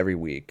 every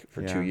week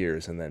for 2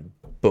 years, and then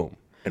boom,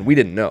 and we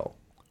didn't know.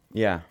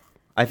 Yeah.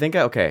 I think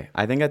at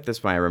this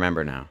point, I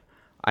remember now.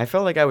 I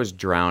felt like I was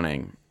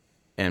drowning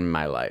in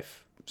my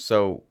life.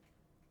 So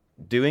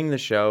doing the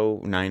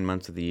show 9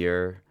 months of the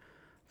year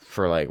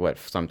for like,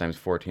 sometimes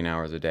 14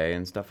 hours a day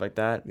and stuff like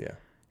that. Yeah.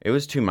 It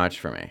was too much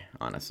for me,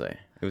 honestly.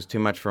 It was too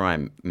much for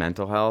my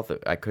mental health.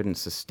 I couldn't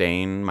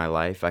sustain my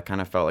life. I kind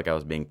of felt like I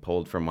was being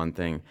pulled from one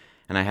thing,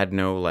 and I had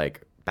no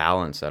like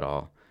balance at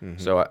all. Mm-hmm.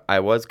 So I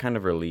was kind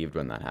of relieved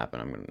when that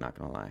happened. I'm not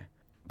going to lie.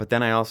 But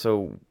then I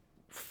also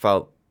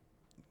felt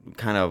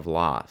kind of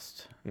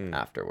lost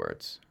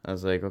afterwards. I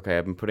was like, okay,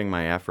 I've been putting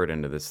my effort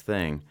into this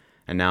thing,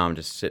 and now I'm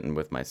just sitting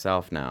with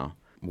myself now.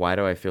 Why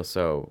do I feel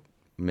so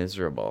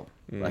miserable?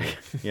 Like,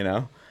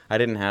 I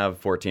didn't have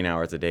 14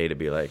 hours a day to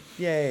be like,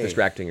 yay.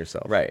 Distracting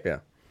yourself. Right. Yeah.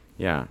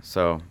 Yeah.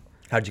 So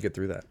How'd you get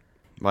through that?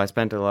 Well, I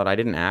spent a lot. I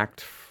didn't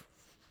act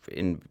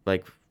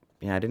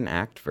I didn't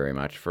act very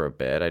much for a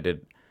bit. I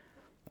did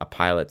a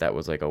pilot that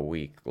was like a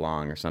week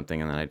long or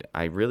something, and then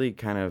I really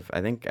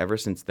I think ever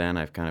since then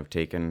I've kind of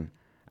taken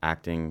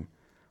acting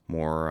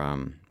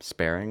more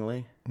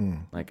sparingly.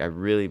 Like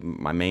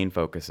my main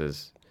focus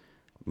is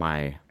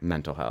my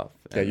mental health.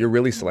 Yeah, you're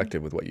really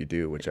selective with what you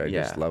do, which I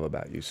just love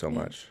about you so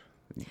much.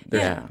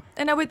 Yeah.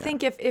 And I would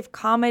think if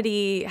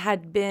comedy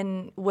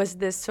was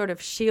this sort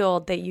of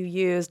shield that you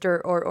used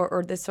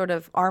or this sort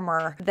of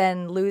armor,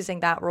 then losing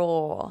that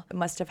role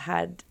must have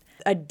had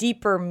a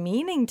deeper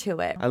meaning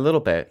to it. A little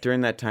bit. During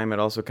that time, it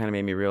also kind of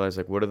made me realize,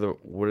 like, what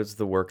is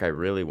the work I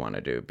really want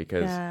to do?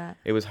 Because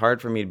it was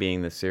hard for me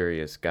being the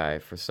serious guy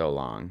for so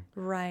long.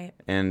 Right.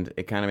 And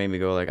it kind of made me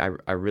go, like,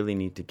 I really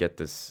need to get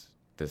this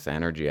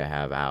energy I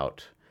have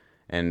out.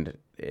 And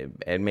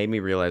it made me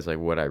realize, like,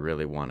 what I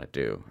really want to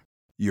do.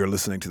 You're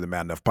listening to the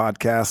Man Enough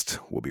Podcast.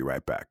 We'll be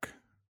right back.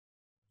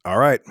 All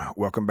right.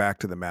 Welcome back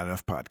to the Man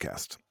Enough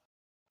Podcast.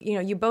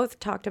 You both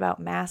talked about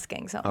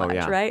masking so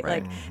much, right?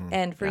 Like,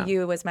 and for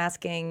you it was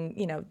masking,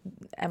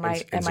 am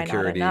I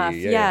not enough?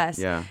 Yes.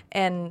 Yeah.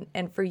 And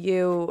for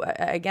you,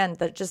 again,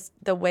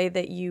 the way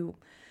that you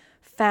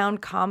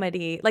found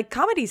comedy, like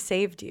comedy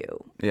saved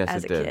you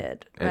as a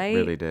kid, right? It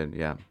really did,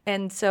 yeah.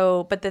 And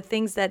so, but the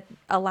things that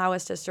allow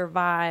us to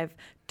survive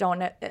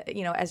don't,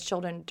 as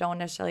children, don't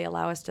necessarily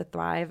allow us to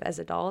thrive as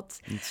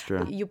adults. It's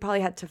true. You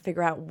probably had to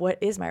figure out, what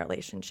is my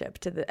relationship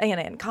to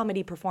and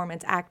comedy,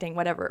 performance, acting,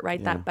 whatever, right?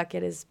 Yeah. That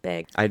bucket is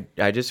big.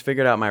 I just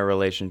figured out my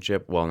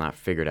relationship. Well, not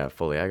figured out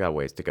fully. I got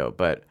ways to go.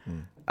 But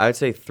I'd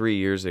say 3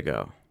 years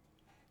ago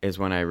is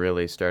when I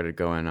really started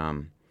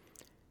going,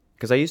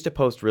 because I used to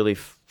post really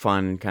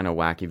fun, kind of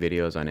wacky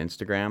videos on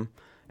Instagram.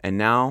 And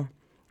now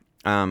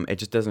it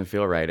just doesn't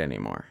feel right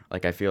anymore.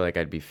 Like, I feel like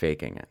I'd be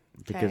faking it.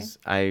 Because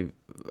I'm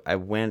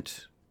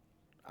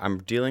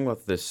dealing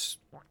with this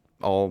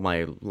all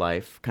my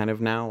life kind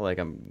of now. Like,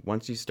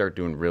 once you start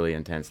doing really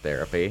intense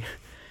therapy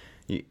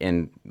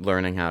and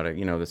learning how to,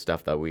 the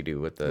stuff that we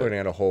do with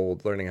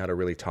learning how to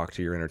really talk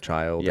to your inner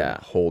child and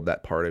hold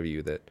that part of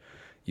you that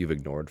you've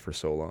ignored for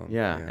so long.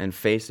 Yeah, and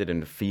face it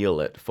and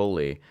feel it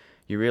fully.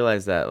 You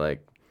realize that,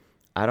 like,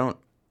 I don't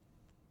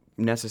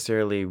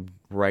necessarily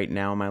right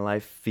now in my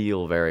life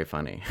feel very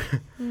funny.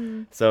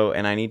 So,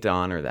 and I need to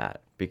honor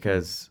that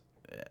because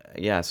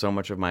so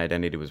much of my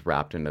identity was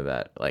wrapped into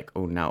that. Like,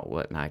 oh, now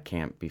what? Now I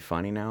can't be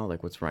funny now?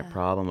 Like, what's my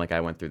problem? Like,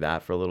 I went through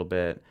that for a little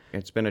bit.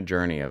 It's been a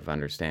journey of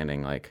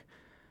understanding, like,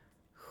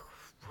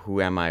 who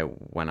am I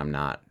when I'm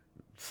not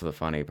the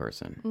funny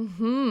person?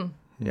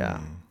 Mm-hmm. Yeah.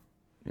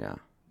 Yeah.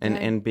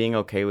 And being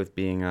okay with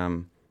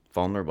being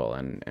vulnerable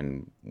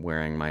and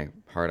wearing my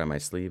heart on my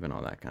sleeve and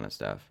all that kind of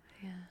stuff.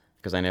 Yeah.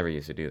 Because I never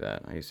used to do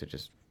that. I used to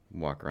just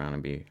walk around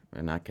and be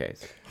a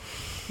nutcase.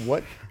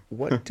 What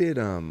did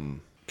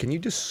can you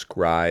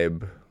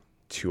describe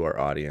to our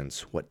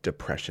audience what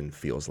depression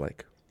feels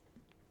like?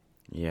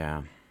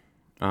 Yeah.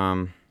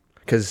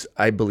 Because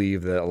I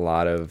believe that a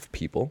lot of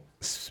people,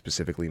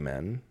 specifically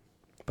men,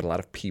 but a lot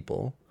of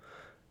people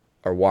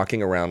are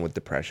walking around with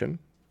depression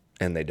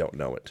and they don't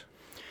know it.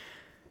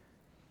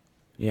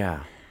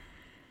 Yeah.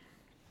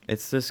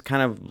 It's this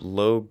kind of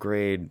low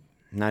grade,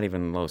 not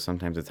even low,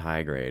 sometimes it's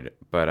high grade,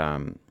 but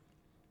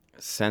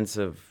sense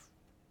of,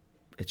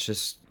 it's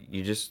just,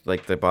 you just,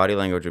 like, the body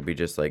language would be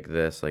just like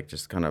this, like,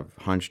 just kind of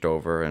hunched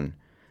over, and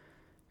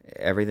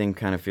everything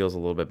kind of feels a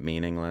little bit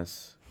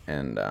meaningless,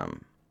 and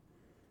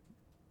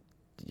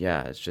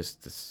yeah, it's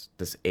just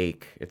this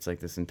ache. It's like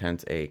this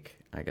intense ache.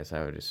 I guess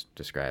I would just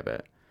describe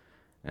it.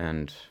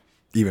 And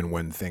Even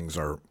when things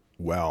are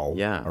well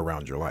Yeah.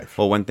 around your life.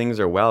 well, when things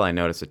are well, I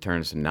notice it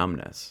turns to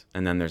numbness,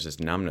 and then there's this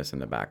numbness in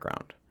the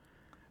background.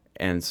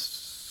 And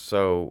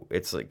so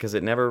it's like, because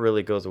it never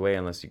really goes away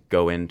unless you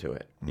go into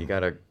it. You got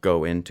to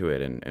go into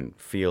it and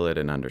feel it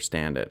and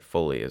understand it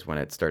fully is when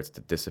it starts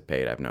to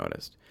dissipate, I've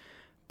noticed.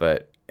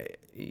 But,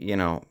 you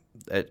know,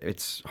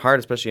 it's hard,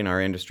 especially in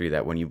our industry,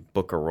 that when you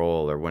book a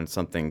role or when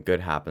something good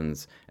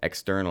happens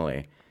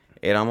externally,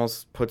 it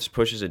almost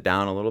pushes it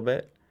down a little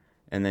bit.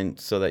 And then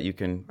so that you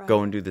can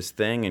go and do this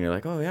thing and you're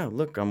like, oh, yeah,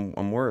 look,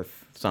 I'm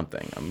worth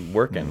something. I'm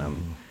working.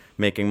 I'm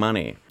making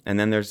money. And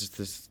then there's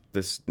just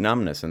this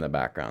numbness in the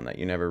background that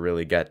you never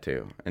really get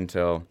to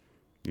until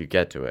you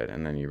get to it.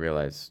 And then you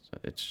realize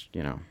it's,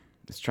 you know,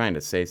 it's trying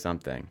to say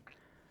something.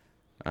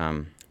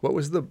 What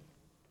was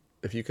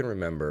if you can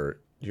remember,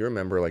 do you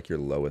remember like your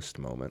lowest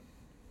moment?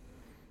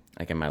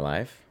 Like in my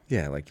life?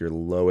 Yeah, like your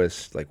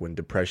lowest, like when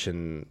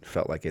depression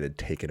felt like it had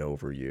taken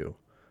over you,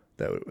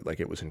 that like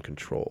it was in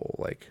control.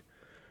 Like,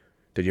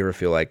 did you ever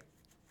feel like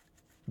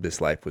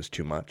this life was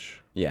too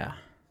much? Yeah,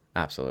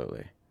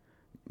 absolutely.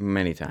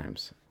 Many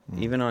times.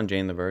 Even on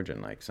Jane the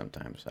Virgin, like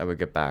sometimes I would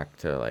get back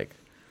to like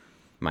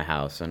my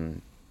house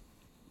and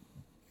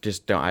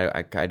just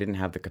I didn't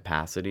have the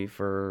capacity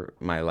for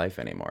my life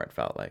anymore. It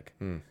felt like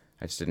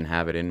I just didn't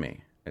have it in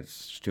me.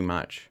 It's too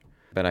much.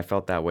 But I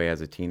felt that way as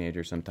a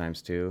teenager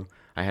sometimes too.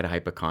 I had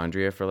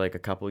hypochondria for like a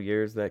couple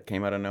years that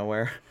came out of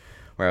nowhere,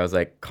 where I was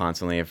like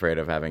constantly afraid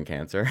of having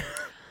cancer.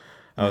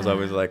 I was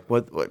always like,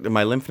 what,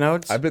 my lymph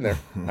nodes? I've been there.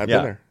 I've yeah.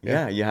 been there.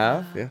 Yeah, you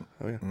have? Yeah.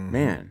 Oh, yeah.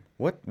 Man,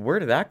 where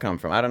did that come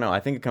from? I don't know. I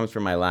think it comes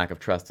from my lack of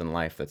trust in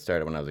life that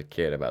started when I was a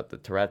kid about the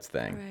Tourette's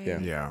thing. Right. Yeah.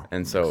 Yeah.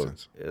 And makes so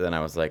sense. then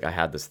I was like, I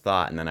had this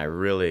thought, and then I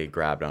really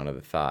grabbed onto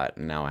the thought,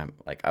 and now I'm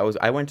like,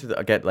 I went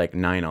to get like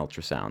 9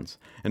 ultrasounds,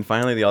 and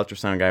finally the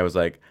ultrasound guy was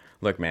like,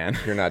 look, man,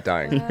 You're not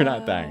dying. you're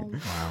not dying.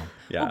 Wow.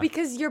 Yeah. Well,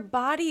 because your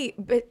body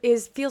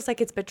feels like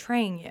it's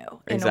betraying you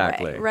in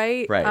Exactly. a way,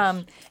 right?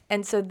 Right.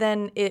 And so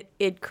then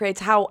it creates,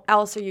 how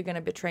else are you going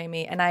to betray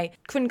me? And I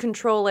couldn't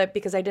control it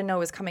because I didn't know it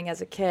was coming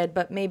as a kid.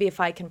 But maybe if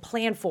I can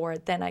plan for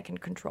it, then I can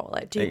control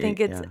it. Do you think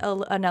it's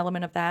an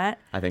element of that?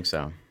 I think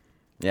so.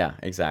 Yeah,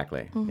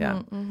 exactly.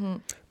 Yeah.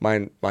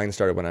 Mine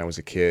started when I was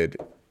a kid,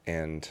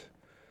 and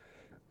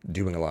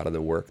doing a lot of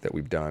the work that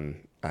we've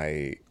done,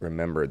 I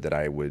remembered that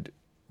I would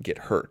get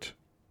hurt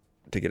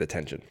to get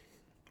attention.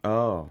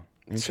 Oh,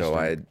 So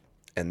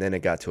and then it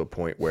got to a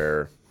point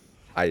where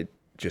I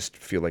just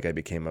feel like I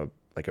became a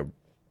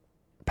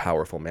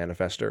powerful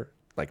manifester.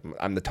 Like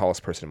I'm the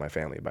tallest person in my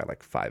family by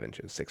like 5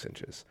 inches, 6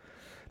 inches,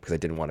 because I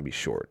didn't want to be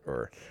short.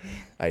 Or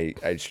I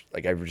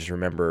just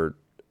remember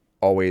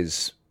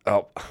always, I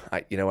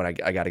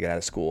got to get out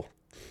of school.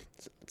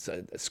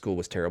 So school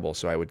was terrible,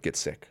 so I would get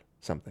sick,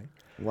 something.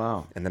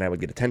 wow. And then I would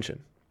get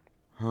attention.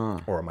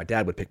 Or my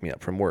dad would pick me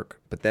up from work.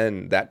 But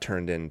then that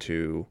turned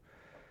into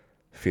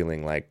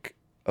feeling like,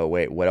 oh,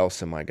 wait, what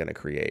else am I going to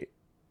create,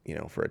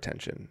 for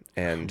attention?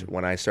 And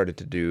when I started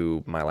to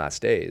do My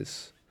Last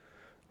Days,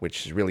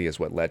 which really is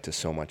what led to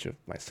so much of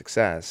my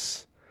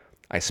success,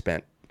 I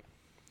spent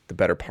the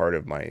better part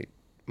of my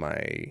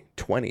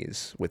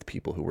 20s with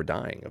people who were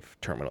dying of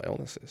terminal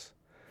illnesses.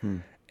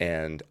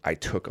 And I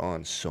took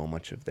on so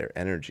much of their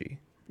energy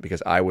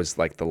because I was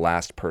like the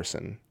last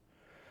person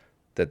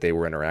that they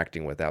were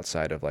interacting with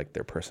outside of like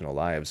their personal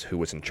lives who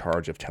was in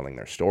charge of telling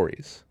their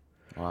stories.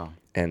 Wow.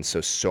 And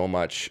so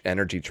much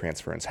energy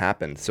transference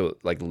happened. So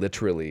like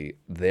literally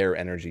their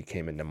energy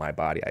came into my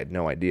body. I had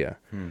no idea.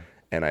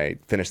 And I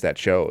finished that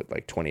show at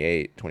like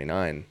 28,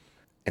 29.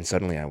 And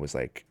suddenly I was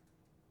like,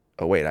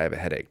 oh wait, I have a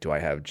headache. Do I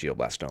have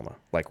glioblastoma?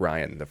 Like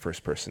Ryan, the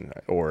first person,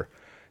 or,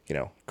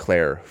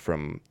 Claire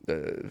from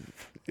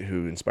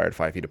who inspired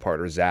 5 Feet Apart,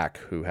 or Zach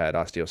who had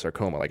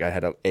osteosarcoma. Like I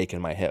had an ache in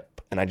my hip.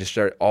 And I just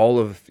started, all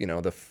of,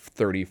 the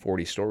 30,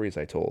 40 stories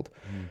I told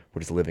were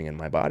just living in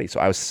my body. So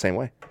I was the same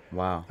way.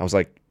 Wow. I was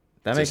like,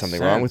 That is there makes something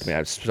wrong with sense. me? I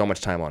have so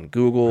much time on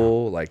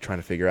Google, like trying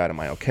to figure out, am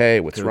I okay?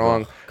 What's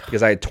wrong?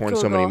 Because I had torn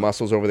so many Google.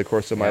 muscles over the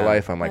course of my Yeah.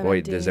 life. I'm like,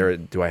 wait,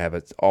 MD. do I have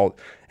it all?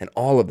 And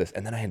all of this.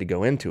 And then I had to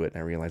go into it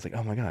and I realized like,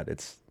 oh my God,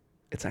 it's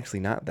actually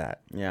not that.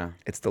 Yeah.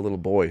 It's the little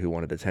boy who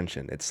wanted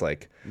attention. It's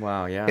like,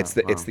 Wow. Yeah. it's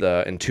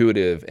the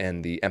intuitive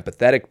and the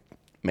empathetic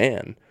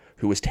man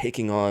who was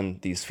taking on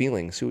these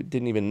feelings, who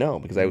didn't even know,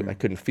 because I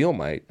couldn't feel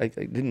I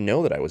didn't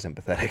know that I was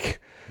empathetic.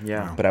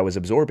 Yeah. But I was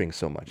absorbing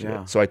so much of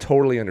Yeah. it. So I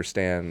totally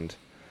understand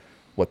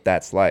what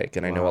that's like.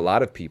 And I know a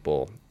lot of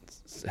people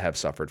have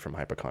suffered from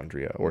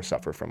hypochondria or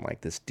suffer from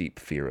like this deep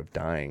fear of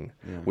dying,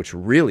 which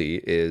really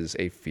is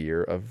a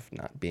fear of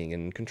not being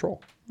in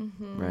control.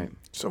 Right.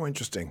 So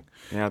interesting.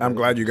 Yeah, I'm that's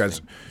glad you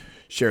guys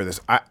share this.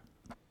 I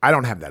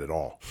don't have that at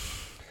all.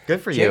 Good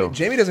for you.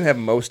 Jamie doesn't have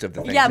most of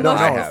the things Yeah, that most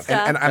I of the have.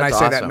 stuff. And I That's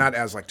say that awesome. not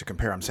as like to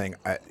compare. I'm saying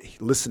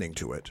listening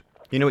to it.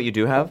 You know what you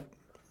do have?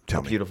 Tell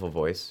A me. beautiful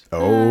voice.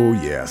 Oh,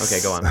 yes.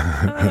 Okay, go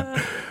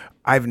on.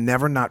 I've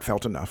never not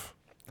felt enough.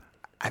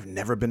 I've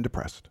never been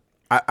depressed.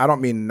 I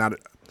don't mean not.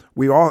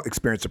 we all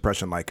experience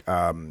depression, like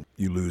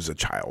you lose a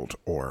child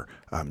or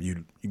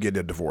you get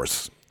a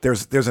divorce.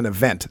 There's an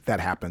event that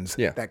happens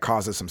that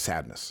causes some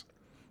sadness.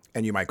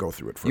 And you might go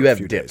through it for a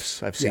few dips.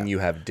 days. I've seen you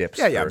have dips.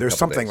 Yeah. There's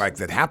something like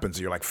that happens.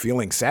 You're like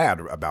feeling sad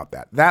about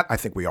that. That I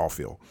think we all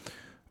feel.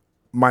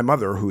 My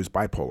mother, who is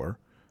bipolar,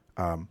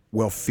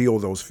 will feel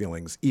those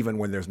feelings even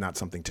when there's not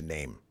something to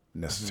name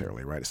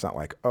necessarily, right? It's not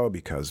like, oh,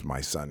 because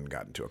my son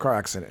got into a car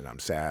accident and I'm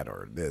sad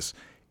or this.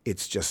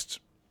 It's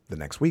just the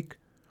next week.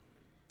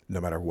 No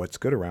matter what's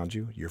good around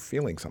you, you're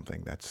feeling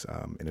something that's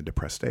in a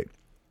depressed state.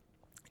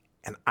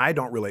 And I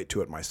don't relate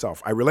to it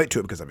myself. I relate to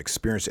it because I've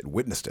experienced it,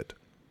 witnessed it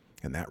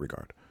in that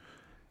regard.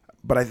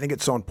 But I think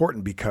it's so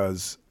important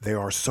because there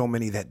are so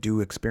many that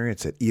do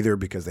experience it, either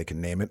because they can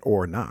name it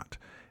or not.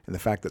 And the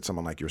fact that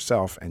someone like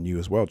yourself, and you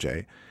as well,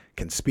 Jay,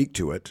 can speak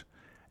to it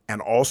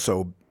and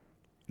also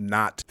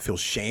not feel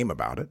shame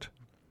about it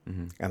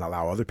and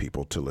allow other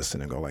people to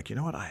listen and go like, you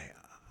know what, I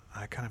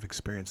kind of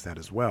experienced that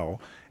as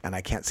well, and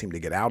I can't seem to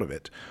get out of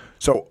it.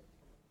 So,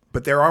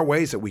 but there are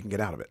ways that we can get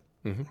out of it,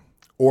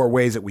 or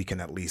ways that we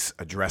can at least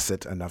address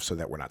it enough so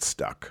that we're not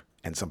stuck.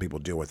 And some people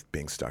deal with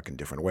being stuck in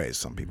different ways.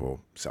 Some people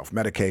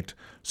self-medicate.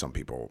 Some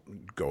people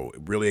go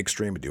really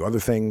extreme and do other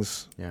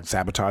things,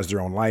 sabotage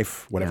their own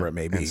life, whatever it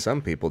may be. And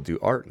some people do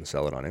art and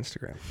sell it on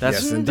Instagram.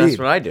 Yes, that's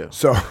what I do.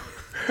 So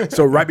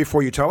right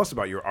before you tell us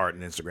about your art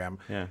and Instagram,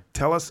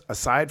 tell us,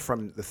 aside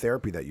from the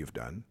therapy that you've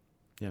done,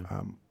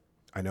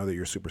 I know that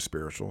you're super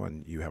spiritual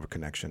and you have a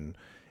connection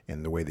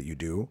in the way that you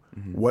do.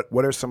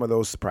 What are some of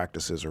those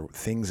practices or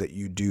things that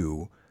you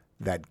do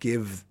that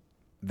give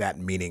that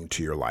meaning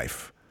to your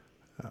life?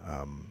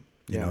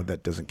 You know,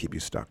 that doesn't keep you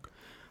stuck.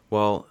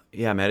 Well,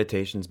 yeah,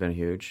 meditation's been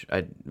huge.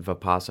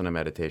 Vipassana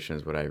meditation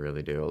is what I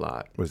really do a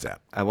lot. What is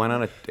that? I went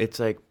on it's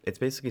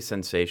basically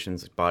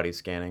sensations, body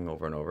scanning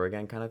over and over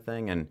again kind of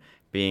thing, and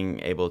being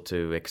able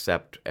to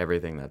accept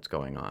everything that's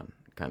going on,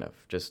 kind of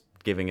just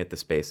giving it the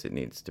space it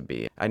needs to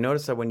be. I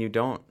noticed that when you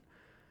don't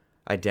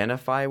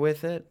identify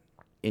with it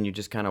and you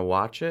just kind of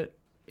watch it,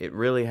 it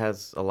really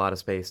has a lot of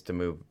space to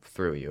move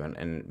through you.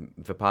 And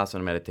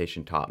Vipassana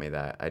meditation taught me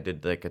that. I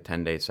did like a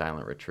 10-day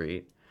silent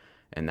retreat,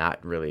 and that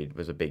really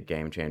was a big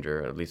game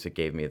changer. At least it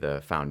gave me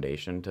the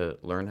foundation to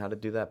learn how to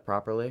do that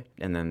properly.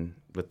 And then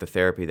with the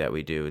therapy that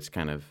we do, it's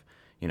kind of,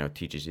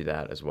 teaches you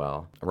that as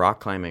well. Rock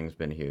climbing's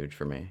been huge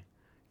for me.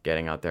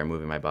 Getting out there,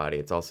 moving my body.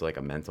 It's also like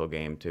a mental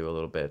game too, a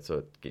little bit.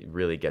 So it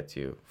really gets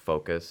you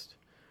focused.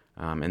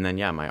 And then,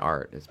 my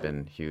art has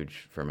been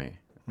huge for me.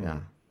 Yeah.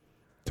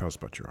 Tell us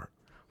about your art.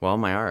 Well,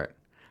 my art.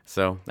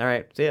 So, all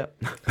right, see ya.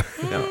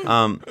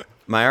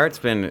 My art's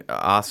been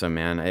awesome,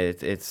 man.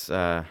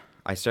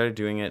 I started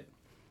doing it.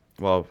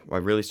 Well, I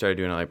really started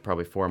doing it like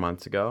probably 4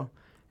 months ago,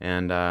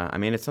 and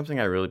it's something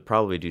I really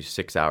probably do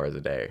 6 hours a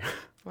day.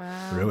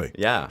 Wow. Really?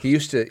 Yeah. He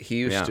used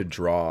to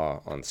draw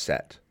on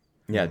set.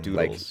 Yeah, doodles.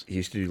 Like he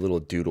used to do little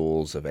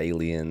doodles of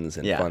aliens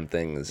and fun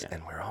things,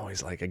 and we're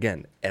always like,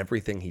 again,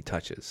 everything he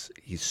touches,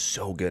 he's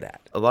so good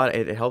at.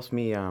 It helps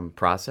me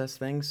process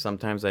things.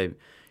 Sometimes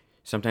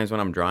when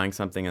I'm drawing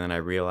something and then I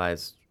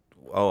realize,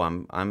 oh,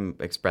 I'm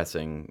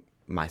expressing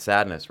my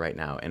sadness right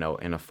now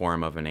in a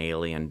form of an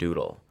alien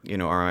doodle,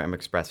 or I'm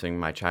expressing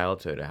my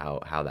childhood,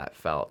 how that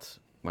felt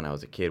when I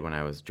was a kid, when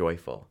I was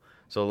joyful.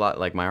 So a lot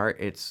like my art,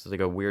 it's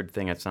like a weird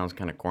thing. It sounds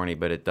kind of corny,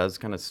 but it does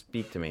kind of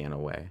speak to me in a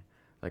way.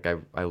 Like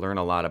I learn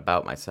a lot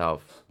about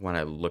myself when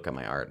I look at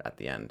my art at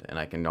the end, and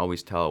I can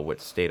always tell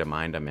what state of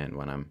mind I'm in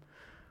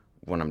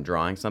when I'm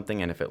drawing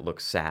something, and if it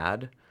looks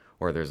sad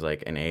or there's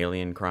like an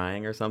alien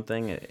crying or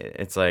something,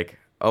 it's like,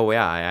 oh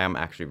yeah, I am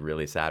actually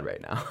really sad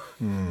right now.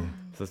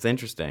 So it's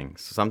interesting.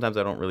 So sometimes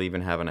I don't really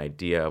even have an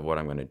idea of what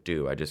I'm going to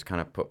do. I just kind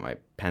of put my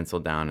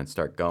pencil down and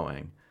start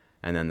going,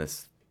 and then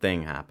this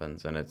thing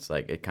happens, and it's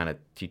like it kind of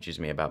teaches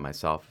me about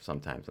myself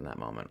sometimes in that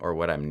moment, or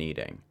what I'm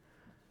needing.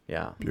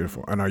 Yeah.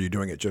 Beautiful. And are you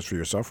doing it just for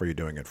yourself, or are you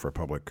doing it for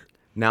public?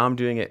 Now I'm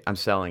doing it. I'm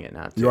selling it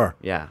now too. You are?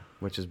 Yeah,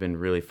 which has been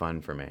really fun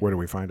for me. Where do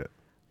we find it?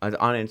 On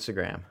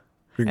Instagram.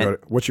 We can go to,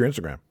 what's your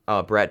Instagram?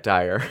 Brett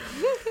Dier.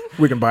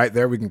 We can buy it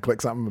there. We can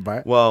click something and buy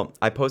it. Well,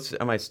 I post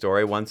it on my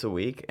story once a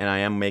week, and I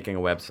am making a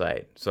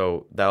website,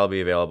 so that'll be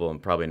available in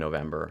probably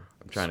November.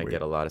 I'm trying to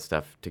get a lot of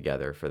stuff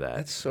together for that.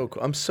 That's so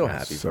cool. I'm so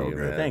happy so for you,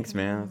 good. man. Thanks,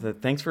 man.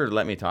 Thanks for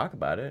letting me talk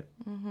about it.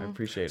 I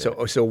appreciate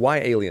it. So why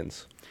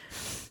aliens?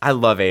 I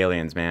love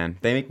aliens, man.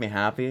 They make me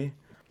happy.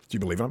 Do you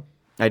believe in them?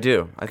 I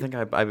do. I think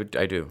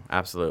I do.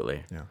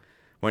 Absolutely. Yeah.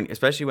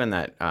 Especially when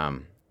that,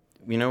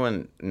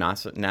 when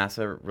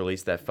NASA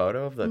released that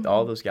photo of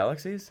all those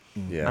galaxies.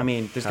 Yeah. I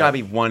mean, there's got to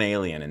be one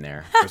alien in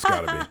there. There's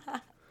got to be.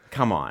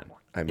 Come on.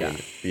 I mean,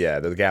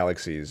 the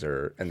galaxies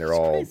they're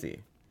all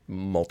crazy.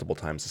 Multiple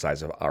times the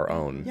size of our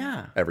own.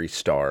 Yeah. Every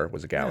star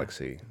was a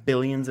galaxy.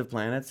 Billions of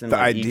planets in The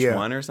idea, each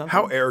one or something.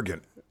 how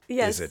arrogant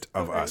Yes. is it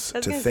of us I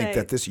was to gonna think say.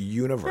 that this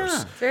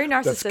universe Very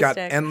that's got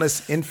narcissistic.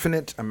 endless,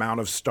 infinite amount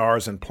of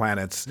stars and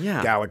planets,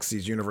 Yeah.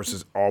 galaxies,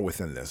 universes, all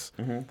within this,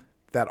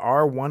 that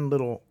our one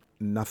little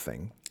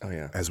nothing, Oh,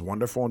 yeah. as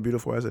wonderful and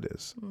beautiful as it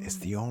is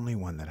the only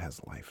one that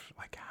has life.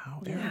 Like,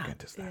 how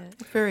arrogant is that?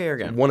 Very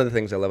arrogant. One of the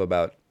things I love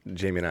about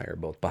Jamie and I are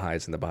both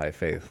Baha'is in the Baha'i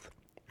faith.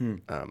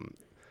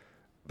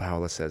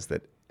 Baha'u'llah says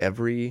that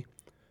every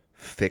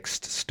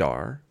fixed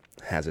star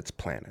has its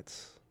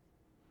planets,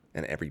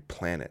 and every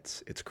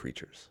planet's its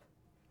creatures.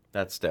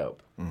 That's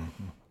dope.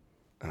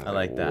 Mm-hmm. I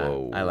like that.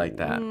 Whoa. I like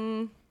that.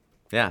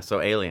 Yeah,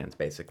 so aliens,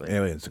 basically.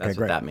 Aliens, okay, That's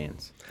great. what that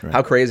means. Right.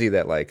 How crazy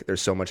that like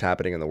there's so much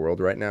happening in the world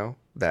right now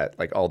that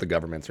like all the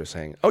governments are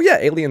saying, "Oh yeah,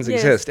 aliens Yes.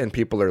 exist," and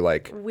people are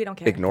like We don't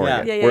care. ignoring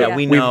Yeah. it. Yeah, yeah, We're- yeah.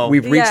 We know.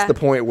 We've reached Yeah. the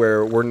point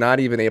where we're not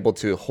even able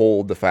to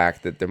hold the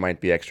fact that there might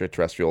be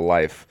extraterrestrial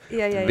life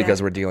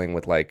because we're dealing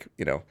with like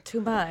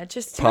Too much.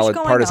 Just too much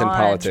going partisan on.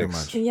 politics. Too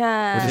much.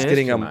 Yeah. We're just It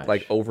getting is too them much.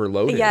 like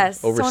overloaded, Yes,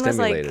 someone was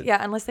overstimulated. like,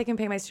 yeah, unless they can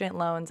pay my student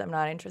loans, I'm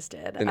not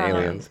interested. In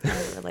aliens.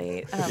 I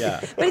relate.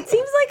 Yeah. But it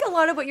seems like a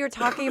lot of what you're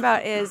talking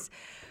about is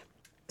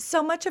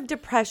so much of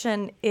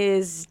depression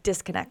is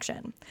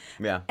disconnection.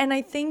 Yeah. And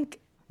I think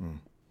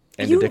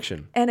And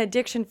addiction. And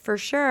addiction for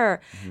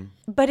sure.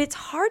 But it's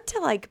hard to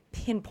like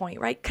pinpoint,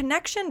 right?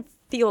 Connection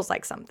feels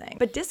like something,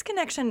 but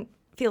disconnection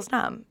feels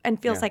numb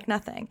and feels like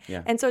nothing.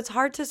 Yeah. And so it's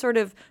hard to sort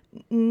of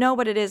know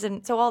what it is.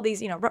 And so all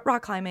these,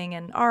 rock climbing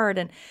and art,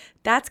 and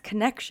that's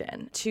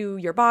connection to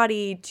your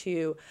body,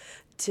 to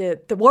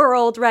the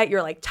world, right?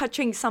 You're like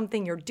touching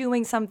something, you're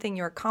doing something,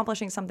 you're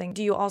accomplishing something.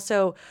 Do you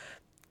also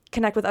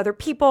connect with other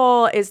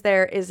people? Is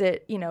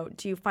it,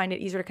 do you find it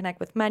easier to connect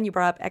with men? You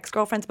brought up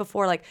ex-girlfriends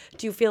before. Like,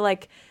 do you feel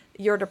like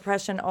your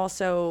depression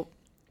also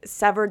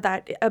severed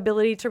that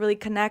ability to really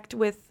connect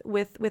with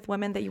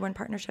women that you were in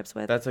partnerships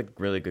with? That's a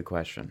really good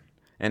question.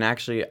 And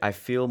actually, I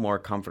feel more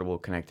comfortable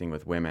connecting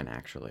with women,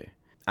 actually.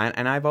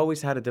 And I've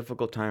always had a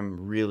difficult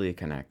time really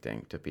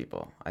connecting to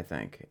people, I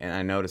think. And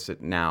I notice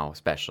it now,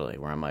 especially,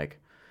 where I'm like,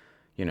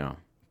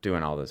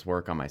 doing all this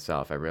work on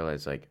myself. I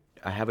realize, like,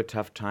 I have a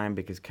tough time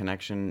because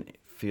connection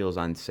feels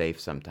unsafe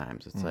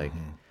sometimes. It's like,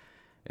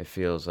 it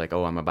feels like,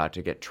 oh, I'm about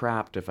to get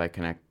trapped if I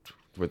connect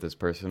with this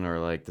person, or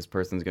like this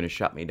person's going to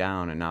shut me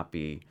down and not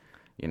be,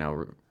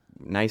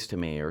 nice to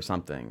me or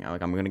something.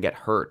 Like I'm going to get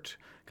hurt,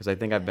 because I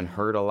think I've been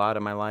hurt a lot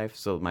in my life.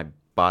 So my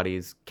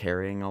body's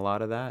carrying a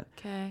lot of that.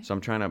 Okay. So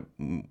I'm trying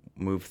to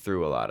move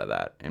through a lot of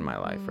that in my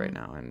life right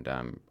now. And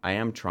I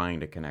am trying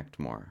to connect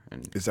more.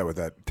 And Is that what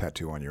that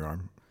tattoo on your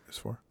arm is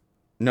for?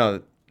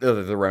 no,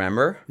 the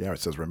remember? Yeah, it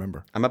says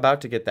remember. I'm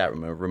about to get that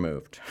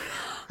removed.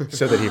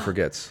 So that he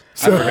forgets.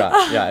 I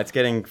forgot. Yeah, it's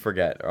getting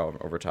forget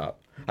over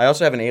top. I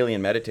also have an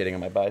alien meditating on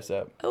my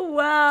bicep. Oh,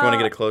 wow. If you want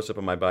to get a close-up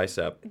of my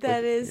bicep.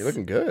 That is You're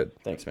looking good.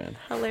 Thanks, man.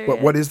 hilarious.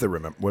 What is the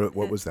remember?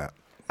 What was that?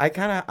 I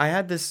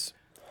had this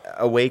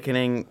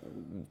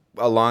awakening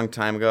a long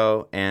time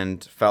ago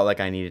and felt like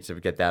I needed to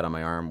get that on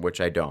my arm,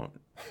 which I don't.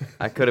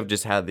 I could have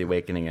just had the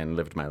awakening and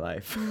lived my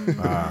life.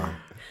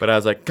 But I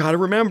was like, gotta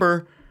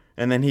remember.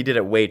 And then he did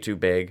it way too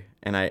big.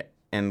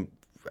 And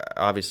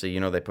obviously,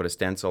 they put a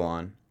stencil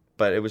on,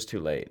 but it was too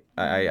late.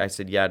 I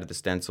said yeah to the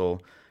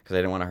stencil because I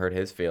didn't want to hurt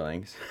his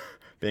feelings,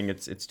 being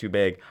it's too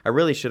big. I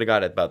really should have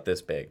got it about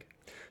this big.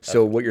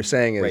 So what you're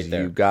saying is right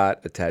there. you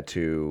got a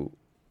tattoo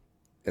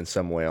in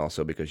some way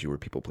also because you were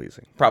people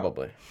pleasing.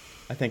 Probably.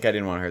 I think I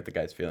didn't want to hurt the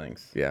guy's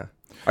feelings. Yeah.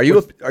 Are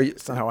you?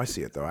 It's not how I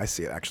see it, though. I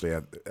see it actually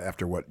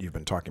after what you've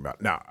been talking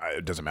about. Now,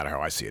 it doesn't matter how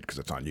I see it because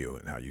it's on you,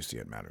 and how you see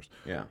it matters.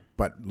 Yeah.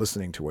 But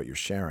listening to what you're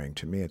sharing,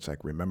 to me, it's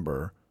like,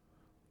 remember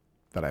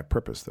that I have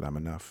purpose, that I'm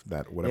enough,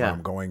 that whatever Yeah.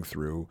 I'm going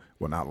through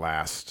will not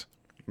last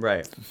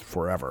Right.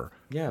 forever.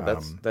 Yeah,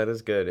 that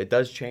is good. It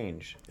does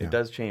change. Yeah. It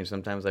does change.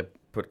 Sometimes I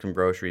put some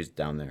groceries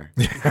down there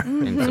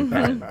and some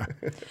bread.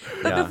 But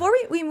Yeah. before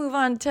we move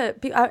on to,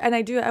 and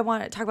I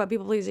want to talk about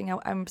people pleasing.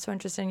 I'm so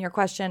interested in your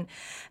question.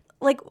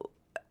 Like,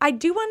 I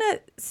do want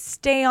to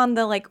stay on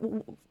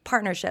the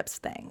partnerships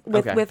thing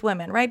with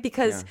women, right?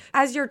 Because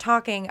as you're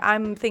talking,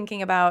 I'm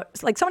thinking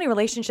about like so many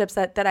relationships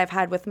that I've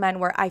had with men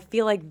where I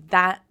feel like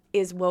that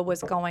is what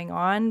was going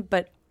on,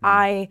 but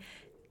I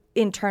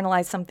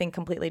internalized something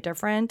completely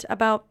different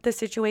about the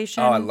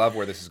situation. Oh, I love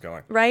where this is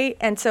going. Right?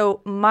 And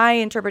so my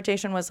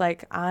interpretation was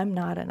like, I'm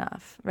not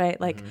enough, right?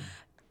 Like,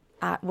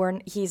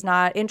 he's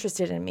not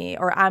interested in me,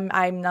 or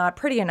I'm not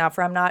pretty enough,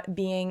 or I'm not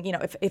being,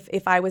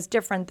 if I was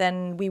different,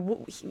 then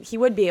he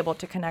would be able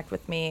to connect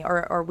with me,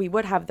 or we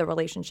would have the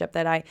relationship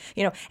that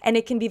and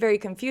it can be very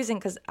confusing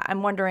because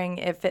I'm wondering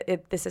if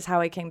this is how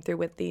it came through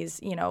with these,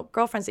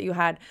 girlfriends that you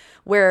had,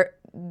 where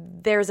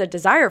there's a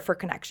desire for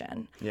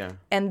connection. Yeah.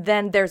 And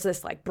then there's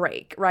this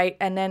break, right?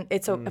 And then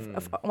it's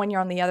when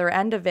you're on the other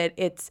end of it,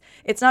 it's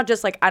not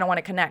just like, I don't want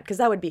to connect, because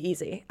that would be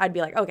easy. I'd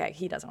be like, okay,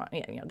 he doesn't want,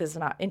 this is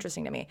not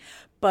interesting to me.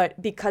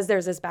 But because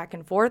there's this back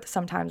and forth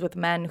sometimes with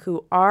men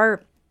who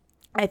are,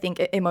 I think,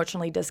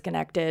 emotionally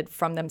disconnected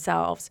from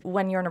themselves,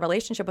 when you're in a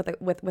relationship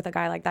with a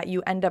guy like that,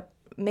 you end up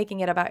making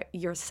it about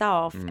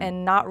yourself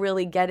and not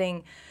really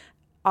getting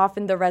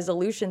often the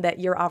resolution that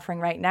you're offering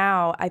right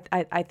now,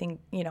 I think,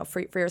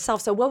 for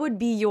yourself. So what would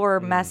be your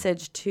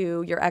message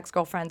to your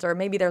ex-girlfriends, or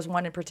maybe there's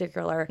one in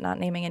particular, not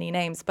naming any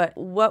names, but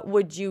what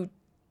would you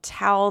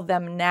tell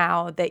them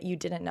now that you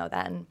didn't know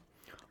then?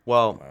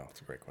 Well, Wow,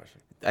 that's a great question.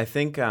 I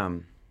think I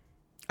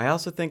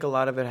also think a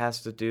lot of it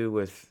has to do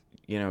with,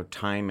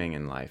 timing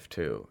in life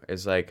too.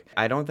 It's like,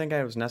 I don't think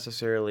I was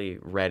necessarily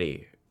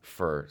ready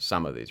for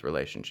some of these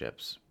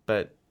relationships,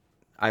 but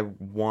I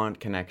want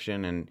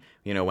connection, and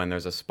when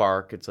there's a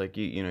spark, it's like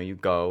you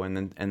go,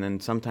 and then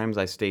sometimes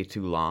I stay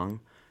too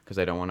long because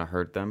I don't want to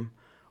hurt them,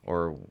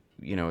 or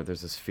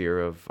there's this fear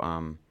of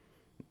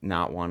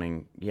not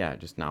wanting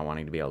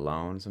to be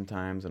alone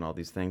sometimes, and all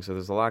these things. So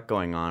there's a lot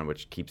going on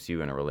which keeps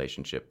you in a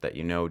relationship that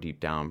deep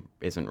down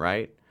isn't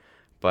right.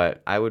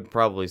 But I would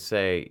probably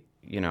say,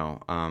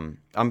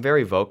 I'm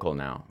very vocal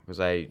now because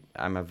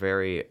I'm a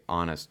very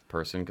honest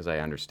person because I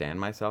understand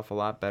myself a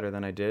lot better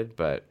than I did.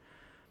 But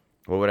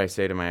what would I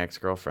say to my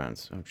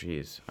ex-girlfriends? Oh,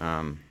 geez.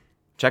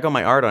 Check out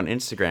my art on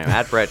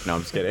Instagram, @Brett. No,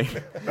 I'm just kidding.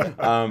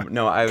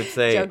 No, I would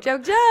say...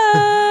 Joke.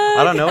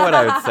 I don't know what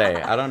I would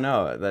say. I don't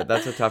know.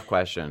 That's a tough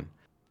question.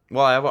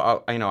 Well,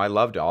 I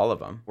loved all of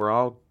them. We're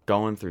all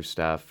going through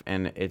stuff,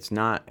 and it's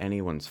not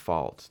anyone's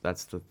fault.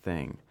 That's the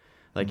thing.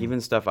 Like,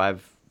 even stuff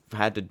I've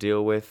had to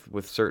deal with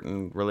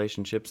certain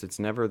relationships, it's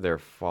never their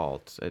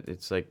fault.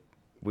 It's like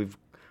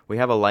we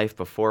have a life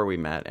before we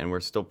met, and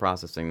we're still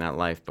processing that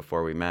life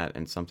before we met,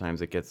 and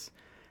sometimes it gets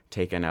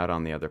taken out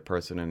on the other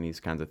person and these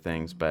kinds of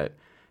things. But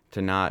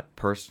to not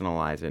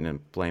personalize it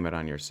and blame it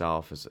on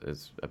yourself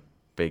is a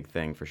big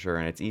thing for sure,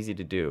 and it's easy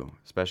to do,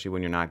 especially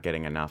when you're not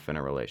getting enough in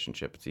a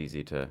relationship. It's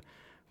easy to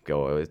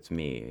go, oh, it's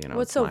me,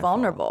 Well, it's so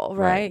vulnerable,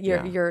 right?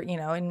 You're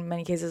in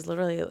many cases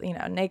literally,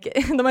 naked,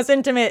 the most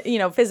intimate,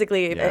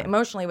 physically,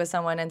 emotionally with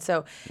someone, and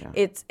so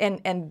it's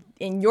and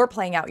you're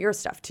playing out your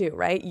stuff too,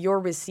 right? You're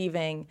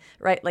receiving,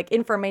 right? Like,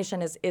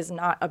 information is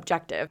not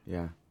objective.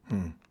 Yeah.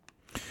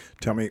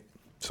 Tell me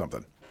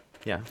something.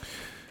 Yeah.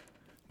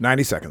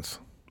 90 seconds.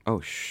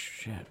 Oh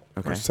shit.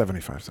 Okay. Or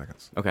 75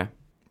 seconds. Okay.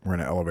 We're in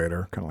an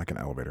elevator, kind of like an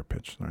elevator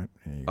pitch, right?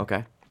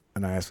 Okay.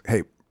 And I ask,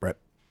 hey, Brett,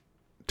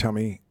 tell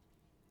me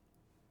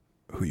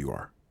who you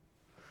are.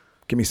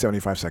 Give me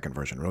 75-second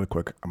version, really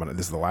quick.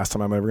 This is the last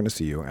time I'm ever going to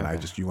see you,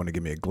 and you want to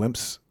give me a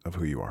glimpse of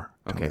who you are.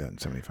 Tell me that in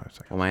 75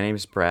 seconds. Well, my name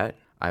is Brett.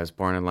 I was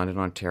born in London,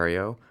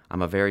 Ontario.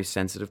 I'm a very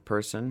sensitive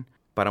person,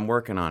 but I'm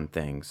working on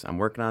things.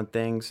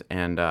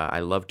 And I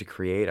love to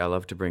create. I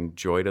love to bring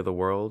joy to the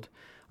world.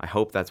 I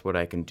hope that's what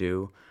I can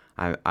do.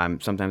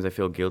 Sometimes I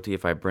feel guilty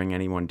if I bring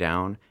anyone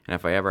down, and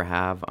if I ever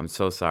have, I'm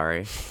so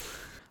sorry.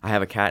 I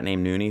have a cat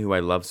named Noonie who I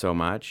love so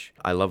much.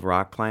 I love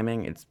rock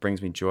climbing. It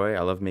brings me joy.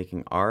 I love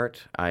making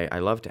art. I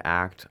love to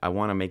act. I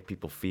want to make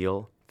people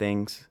feel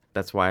things.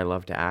 That's why I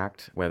love to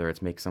act, whether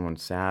it's make someone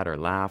sad or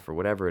laugh or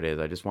whatever it is.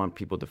 I just want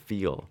people to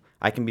feel.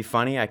 I can be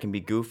funny. I can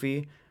be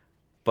goofy,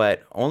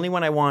 but only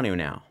when I want to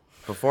now.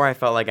 Before, I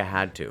felt like I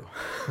had to.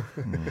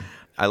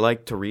 I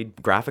like to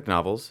read graphic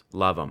novels.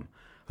 Love them.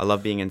 I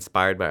love being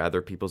inspired by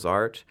other people's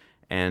art.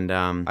 And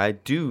I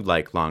do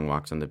like long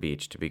walks on the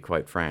beach, to be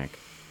quite frank.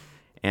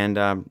 And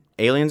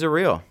aliens are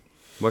real.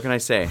 What can I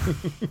say?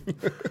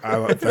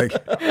 Thank you.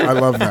 I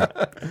love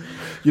that.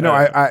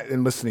 I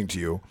in listening to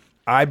you,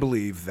 I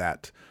believe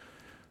that,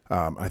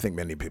 I think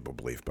many people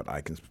believe, but I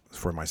can,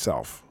 for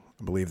myself,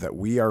 believe that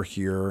we are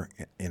here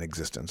in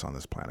existence on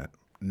this planet,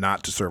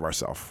 not to serve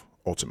ourselves,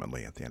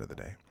 ultimately, at the end of the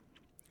day.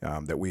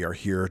 That we are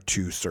here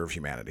to serve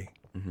humanity,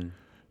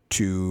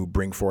 to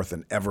bring forth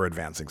an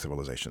ever-advancing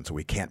civilization. So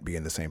we can't be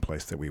in the same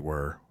place that we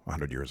were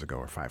 100 years ago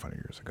or 500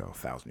 years ago,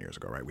 1,000 years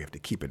ago, right? We have to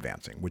keep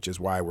advancing, which is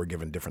why we're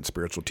given different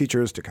spiritual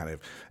teachers to kind of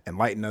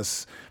enlighten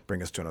us,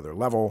 bring us to another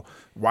level,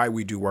 why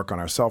we do work on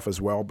ourselves as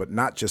well, but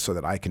not just so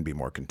that I can be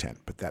more content,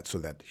 but that's so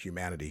that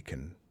humanity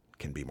can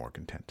be more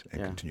content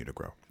and continue to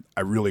grow.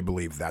 I really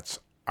believe that's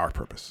our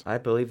purpose. I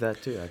believe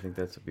that too. I think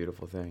that's a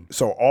beautiful thing.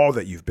 So all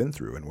that you've been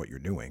through and what you're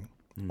doing,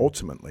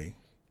 ultimately,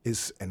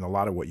 is, and a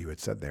lot of what you had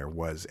said there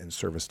was in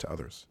service to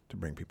others, to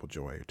bring people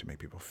joy, to make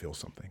people feel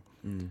something.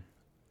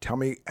 Tell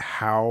me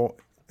how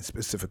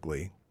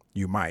specifically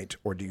you might,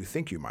 or do you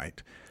think you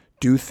might,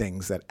 do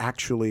things that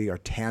actually are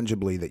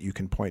tangibly that you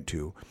can point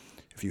to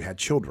if you had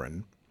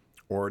children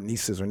or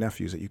nieces or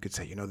nephews that you could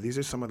say, these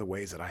are some of the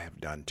ways that I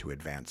have done to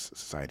advance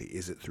society.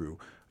 Is it through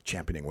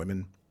championing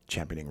women,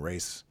 championing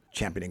race,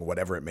 championing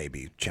whatever it may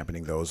be,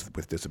 championing those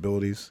with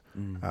disabilities,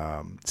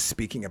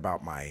 speaking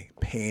about my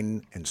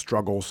pain and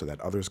struggle so that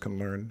others can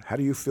learn? How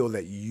do you feel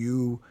that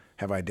you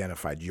have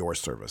identified your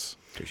service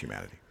to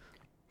humanity?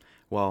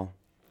 Well,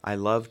 I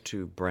love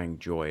to bring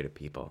joy to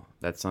people.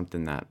 That's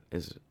something that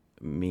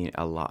means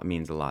a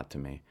lot to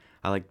me.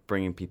 I like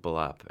bringing people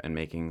up and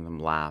making them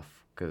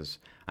laugh, because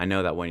I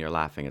know that when you're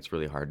laughing, it's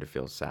really hard to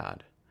feel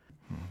sad.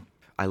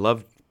 I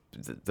love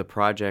the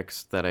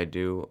projects that I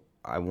do.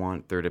 I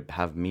want there to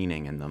have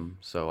meaning in them.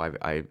 So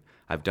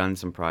I've done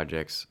some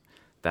projects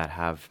that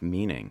have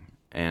meaning,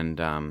 and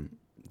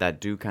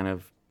that do kind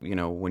of,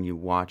 when you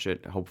watch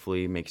it,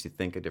 hopefully makes you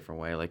think a different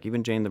way. Like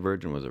even Jane the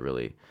Virgin was a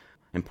really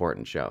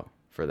important show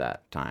for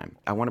that time.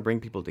 I want to bring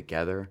people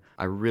together.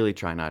 I really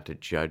try not to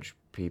judge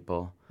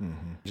people. I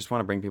just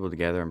want to bring people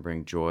together and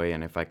bring joy.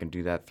 And if I can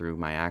do that through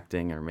my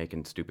acting or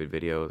making stupid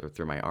videos or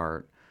through my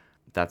art,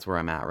 that's where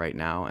I'm at right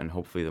now. And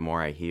hopefully the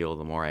more I heal,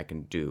 the more I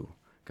can do.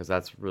 Because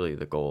that's really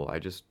the goal. I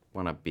just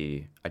want to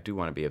be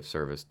of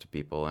service to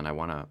people, and I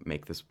want to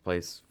make this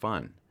place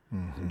fun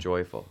and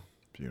joyful.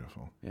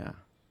 Beautiful. Yeah.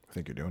 I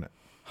think you're doing it.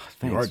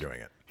 Thanks. You are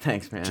doing it.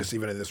 Thanks, man. Just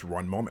even in this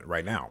one moment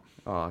right now.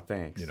 Oh,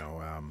 thanks. You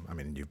know, I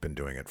mean, you've been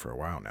doing it for a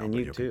while now, And but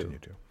you you'll too. continue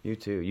to. You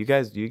too. You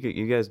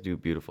guys do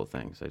beautiful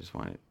things. I just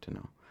wanted to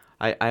know.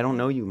 I don't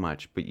know you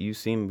much, but you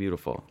seem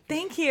beautiful.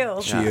 Thank you.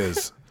 She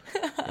is.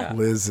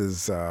 Liz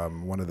is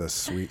one of the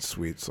sweet,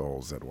 sweet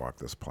souls that walk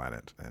this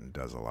planet and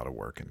does a lot of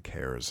work and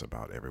cares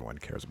about everyone,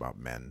 cares about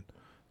men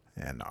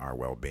and our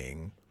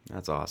well-being.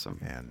 That's awesome.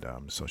 And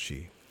so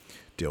she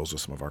deals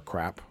with some of our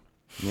crap,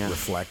 Yeah.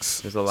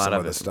 reflects There's a lot some of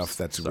of the it. stuff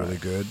that's really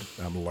good,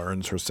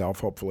 learns herself,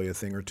 hopefully, a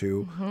thing or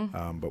two.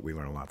 But we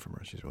learn a lot from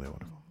her. She's really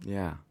wonderful.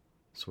 Yeah.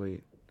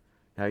 Sweet.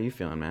 How you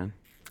feeling, man?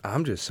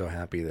 I'm just so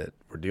happy that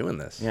we're doing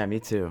this. Yeah, me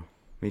too.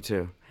 Me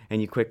too.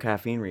 And you quit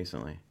caffeine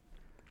recently.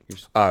 You're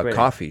quitting.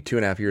 Coffee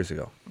 2.5 years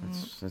ago.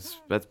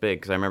 That's big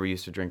because I remember you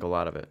used to drink a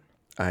lot of it.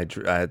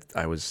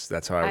 I was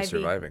that's how I was IV.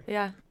 surviving.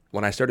 Yeah.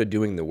 When I started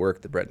doing the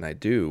work that Brett and I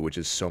do, which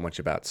is so much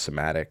about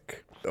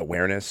somatic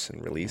awareness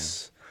and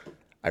release,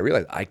 I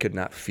realized I could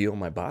not feel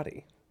my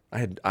body.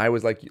 I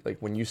was like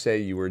when you say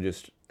you were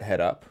just head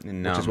up,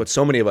 which is what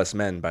so many of us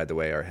men, by the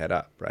way, are head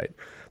up, right?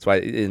 So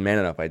in Man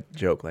Enough, I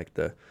joke like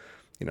the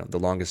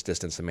longest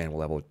distance a man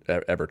will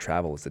ever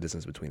travel is the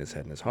distance between his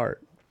head and his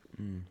heart.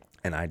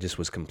 And I just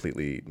was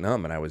completely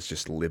numb, and I was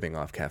just living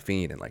off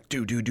caffeine and like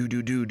do.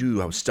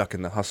 I was stuck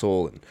in the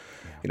hustle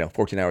and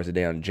 14 hours a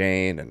day on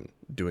Jane and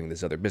doing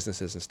these other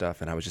businesses and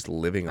stuff, and I was just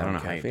living on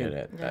caffeine. How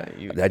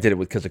you did it. I did it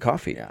because of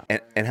coffee. Yeah.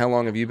 And how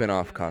long have you been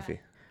off coffee?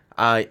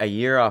 A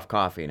year off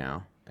coffee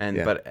now, and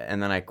Yeah.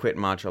 then I quit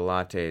matcha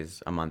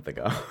lattes a month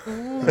ago.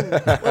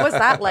 What was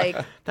that like?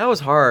 That was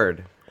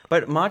hard,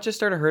 but matcha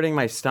started hurting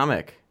my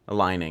stomach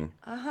lining.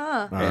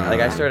 Like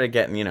I started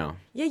getting, Yeah,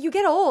 you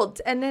get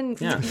old, and then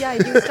Yeah.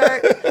 you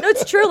start. No,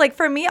 it's true. Like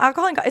for me,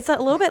 alcohol. It's a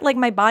little bit like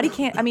my body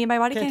can't. I mean, my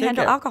body Can't can't take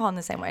handle it. alcohol in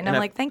the same way, and I'm I-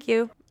 like, thank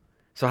you.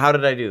 So how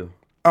did I do?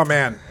 Oh,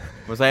 man.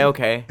 Was I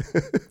okay?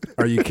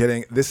 Are you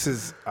kidding? This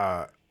is,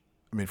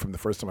 from the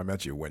first time I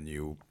met you when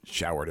you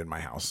showered in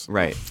my house,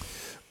 Right.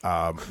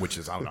 which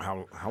is, I don't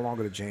know, how long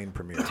ago did Jane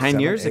premiere? 10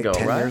 years ago,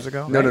 10 right? years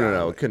ago?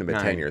 No. It couldn't have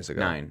been 10 years ago.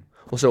 9.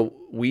 Well, so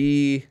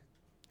we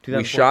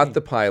 2014. shot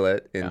the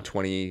pilot in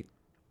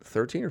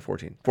 2013 or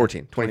 14?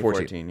 2014.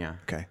 2014, yeah.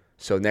 Okay.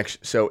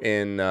 So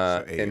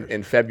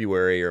in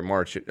February or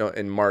March,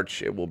 in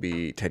March it will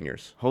be 10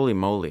 years Holy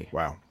moly.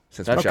 Wow.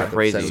 since That's we shot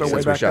crazy. The, So since, way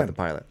since we back shot then. the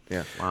pilot.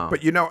 Yeah. Wow.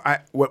 But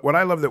what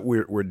I love that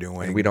we're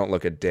doing. And we don't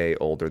look a day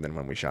older than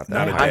when we shot that.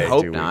 Not a pilot, day. I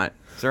hope do we? not.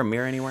 Is there a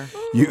mirror anywhere?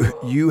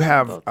 You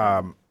have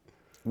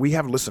we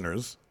have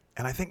listeners,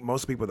 and I think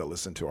most people that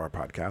listen to our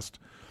podcast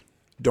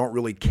don't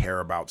really care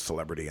about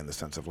celebrity in the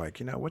sense of like,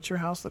 what's your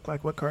house look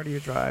like? What car do you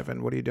drive?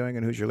 And what are you doing?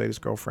 And who's your latest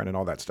girlfriend? And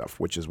all that stuff,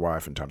 which is why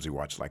oftentimes we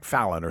watch like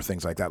Fallon or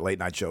things like that, late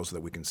night shows, so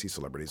that we can see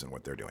celebrities and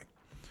what they're doing.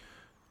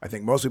 I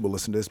think most people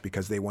listen to this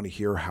because they want to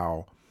hear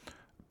how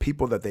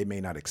people that they may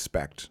not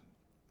expect,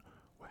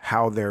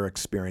 how they're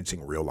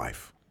experiencing real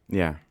life.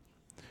 Yeah.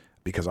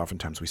 Because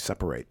oftentimes we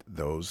separate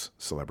those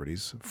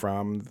celebrities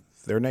from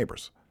their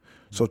neighbors.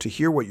 So to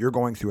hear what you're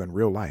going through in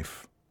real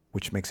life,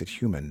 which makes it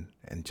human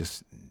and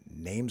just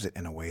names it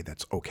in a way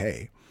that's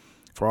okay,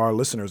 for our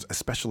listeners,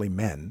 especially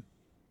men,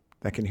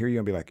 that can hear you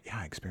and be like, yeah,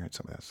 I experienced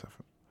some of that stuff.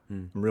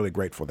 I'm really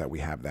grateful that we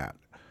have that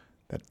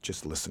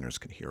just listeners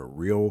can hear a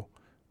real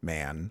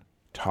man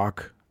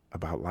talk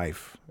about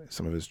life,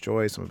 some of his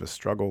joys, some of his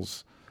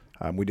struggles.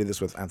 We did this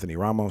with Anthony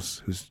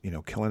Ramos, who's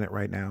killing it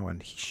right now,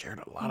 and he shared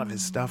a lot of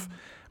his stuff.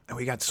 And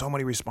we got so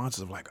many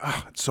responses of like,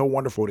 oh, it's so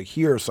wonderful to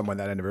hear someone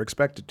that I never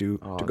expected to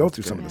go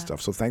through some of this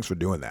stuff. So thanks for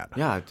doing that.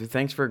 Yeah, dude,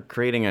 thanks for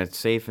creating a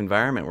safe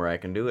environment where I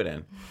can do it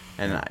in.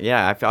 And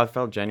I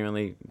felt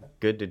genuinely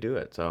good to do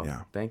it. So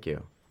thank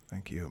you.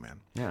 Thank you, man.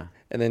 Yeah.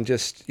 And then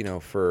just,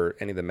 for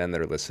any of the men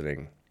that are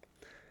listening,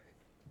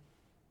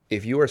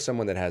 if you are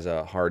someone that has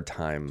a hard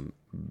time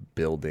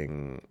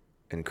building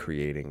and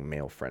creating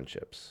male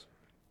friendships,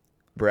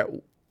 Brett,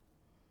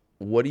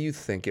 what do you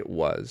think it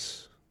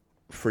was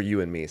for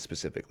you and me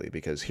specifically?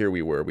 Because here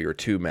we were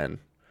two men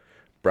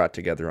brought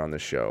together on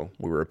this show.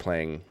 We were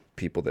playing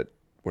people that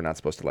were not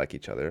supposed to like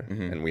each other,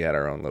 and we had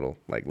our own little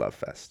love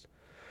fest.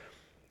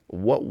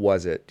 What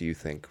was it, do you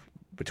think,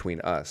 between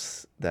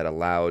us that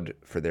allowed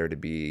for there to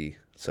be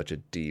such a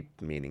deep,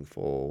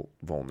 meaningful,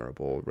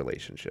 vulnerable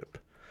relationship?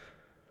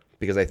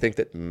 Because I think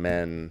that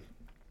men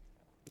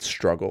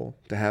struggle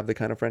to have the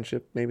kind of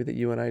friendship maybe that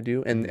you and I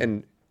do.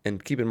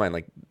 And keep in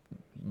mind,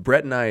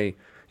 Brett and I,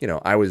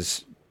 I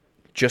was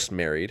just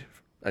married.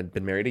 I'd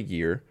been married a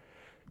year,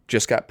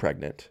 just got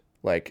pregnant,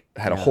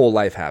 had a whole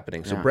life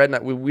happening. So Brett and I,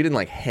 we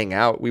didn't hang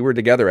out. We were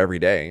together every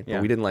day,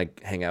 but we didn't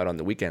hang out on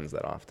the weekends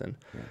that often.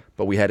 Yeah.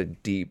 But we had a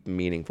deep,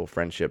 meaningful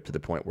friendship to the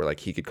point where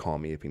he could call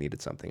me if he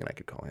needed something and I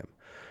could call him.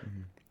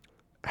 Mm-hmm.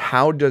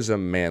 How does a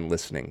man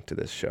listening to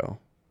this show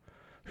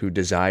who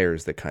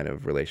desires the kind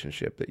of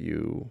relationship that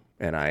you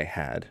and I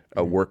had,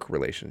 a work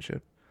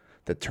relationship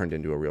that turned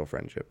into a real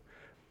friendship,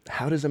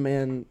 how does a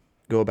man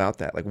go about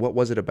that? What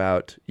was it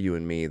about you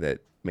and me that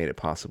made it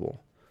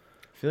possible?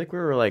 feel like we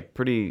were like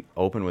pretty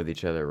open with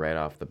each other right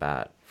off the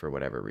bat for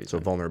whatever reason. So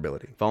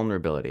vulnerability.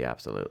 Vulnerability,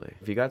 absolutely.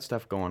 If you got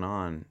stuff going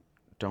on,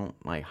 don't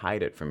like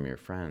hide it from your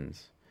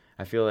friends.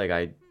 I feel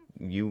like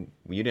you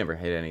never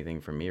hid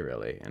anything from me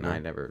really, and I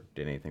never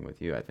did anything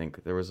with you. I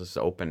think there was this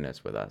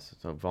openness with us.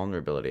 So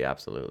vulnerability,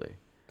 absolutely.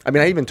 I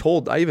mean, I even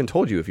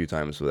told you a few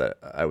times that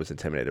I was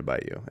intimidated by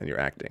you and your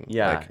acting.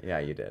 Yeah, yeah,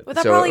 you did. Well,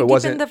 that So probably it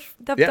deepened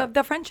wasn't-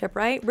 the friendship,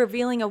 right?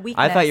 Revealing a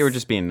weakness. I thought you were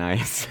just being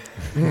nice.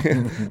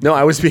 No,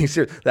 I was being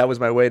serious. That was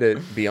my way to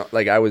be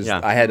like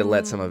Yeah. I had to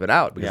let some of it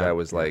out because Yeah. I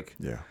was like,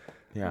 Yeah.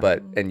 Yeah.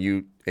 but and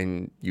you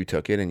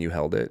took it and you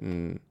held it.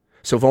 And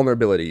so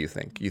vulnerability, you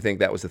think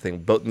that was the thing.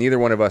 But neither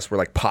one of us were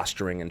like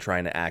posturing and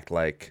trying to act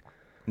like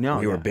no,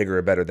 we were bigger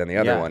or better than the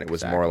other Yeah, one. It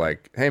was exactly. more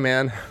like, hey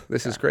man,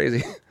 this is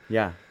crazy.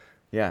 Yeah.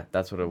 Yeah,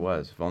 that's what it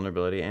was.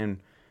 Vulnerability. And,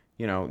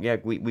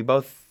 we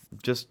both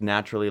just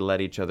naturally let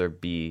each other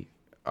be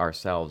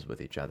ourselves with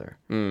each other.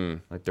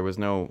 Like there was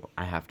no,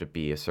 I have to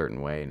be a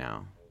certain way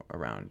now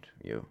around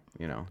you,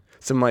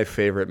 Some of my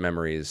favorite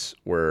memories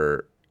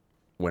were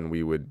when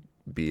we would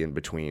be in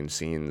between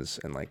scenes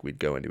and like we'd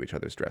go into each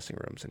other's dressing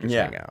rooms and just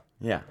hang out.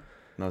 Yeah.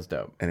 That was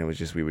dope. And it was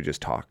just, we would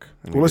just talk.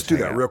 And Well, we'd let's just do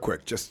hang that out. real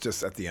quick,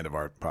 just at the end of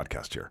our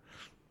podcast here.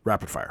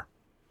 Rapid fire.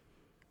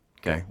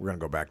 Okay. We're going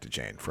to go back to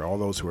Jane. For all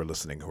those who are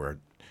listening who are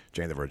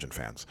Jane the Virgin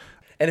fans.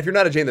 And if you're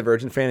not a Jane the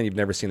Virgin fan and you've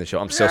never seen the show,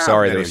 I'm so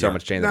sorry Many there was of so you.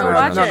 much Jane the No,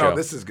 Virgin on the show. No,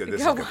 this is good.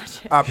 This Go is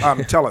good. watch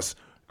it. Tell us,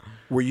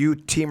 were you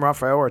Team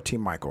Raphael or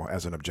Team Michael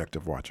as an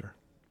objective watcher?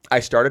 I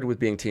started with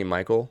being Team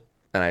Michael,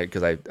 and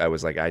because I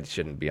was like, I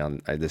shouldn't be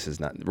on. This is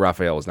not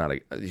Raphael is not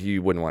a.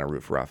 You wouldn't want to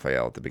root for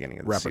Raphael at the beginning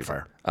of the Rapid season.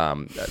 fire.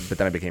 But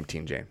then I became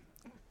Team Jane.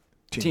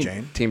 Team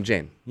Jane? Team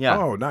Jane. Yeah.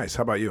 Oh, nice.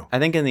 How about you? I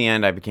think in the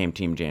end I became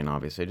Team Jane,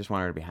 obviously. I just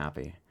wanted her to be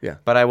happy. Yeah.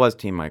 But I was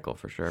Team Michael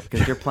for sure.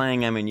 Because you're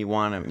playing him and you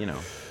want him,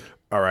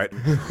 All right.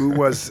 Who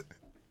was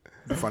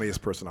the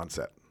funniest person on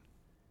set?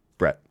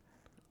 Brett.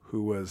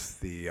 Who was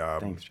the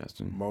Thanks,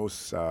 Justin.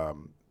 most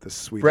the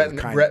sweetest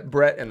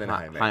Brett, and then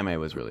Jaime. Jaime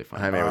was really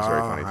funny. Jaime was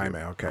very funny too.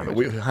 Jaime,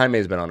 okay.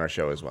 Jaime's been on our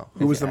show as well.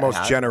 Who was the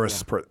most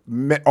generous?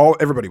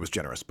 Everybody was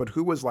generous, but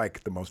who was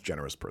like the most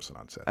generous person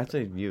on set? I'd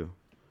say you.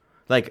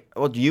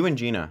 You and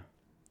Gina,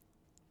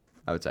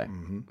 I would say.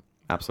 Mm-hmm.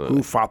 Absolutely.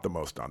 Who fought the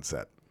most on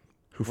set?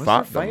 Who Was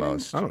fought there the fighting?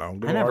 most? I don't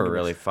know. I never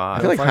really fought.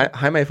 I feel like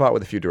Jaime fought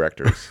with a few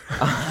directors.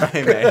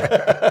 Jaime.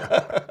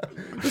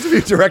 There's a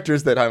few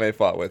directors that Jaime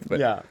fought with, but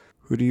Yeah.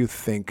 Who do you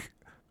think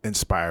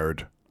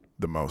inspired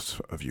the most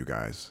of you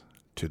guys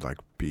to like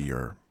be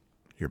your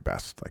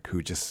best? Like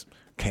who just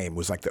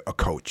was like a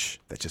coach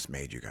that just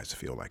made you guys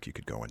feel like you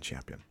could go and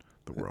champion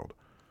the world?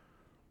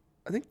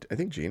 I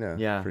think Gina,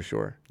 Yeah. for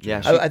sure.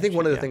 Yeah, I think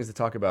one of the things to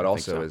talk about I think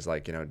also so. is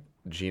like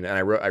Gina, and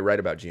I write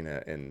about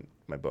Gina in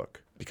my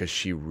book because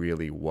she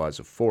really was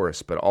a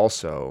force, but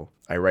also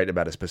I write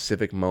about a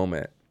specific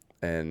moment,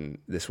 and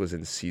this was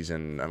in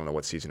season, I don't know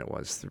what season it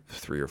was,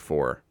 3 or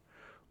 4,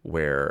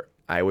 where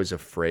I was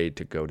afraid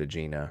to go to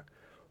Gina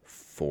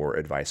for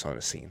advice on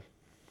a scene.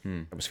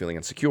 I was feeling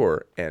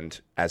insecure, and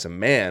as a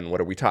man,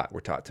 what are we taught? We're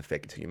taught to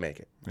fake it till you make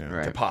it, to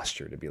Right.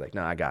 posture, to be like,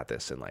 no, I got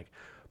this, and like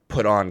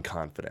put on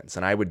confidence.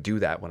 And I would do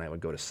that when I would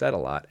go to set a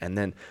lot, and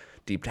then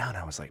deep down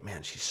I was like,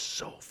 man, she's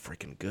so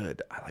freaking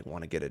good. I like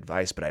want to get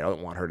advice, but I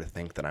don't want her to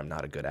think that I'm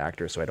not a good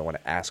actor, so I don't want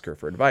to ask her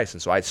for advice.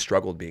 And so I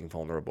struggled being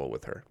vulnerable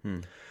with her.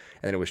 And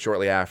then it was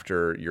shortly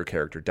after your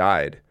character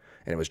died,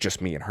 and it was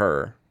just me and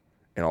her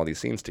in all these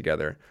scenes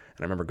together. And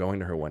I remember going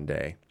to her one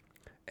day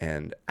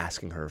and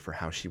asking her for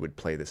how she would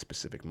play this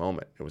specific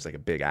moment. It was like a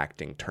big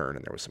acting turn,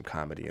 and there was some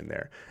comedy in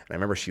there. And I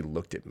remember she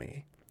looked at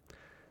me,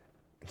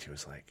 and she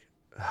was like,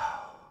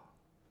 oh,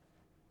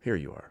 here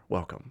you are,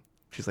 welcome.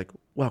 She's like,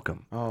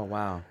 welcome. Oh,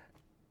 wow.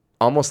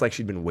 Almost like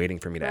she'd been waiting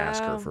for me to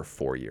ask her Wow. for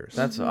 4 years.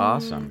 That's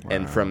awesome.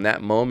 And from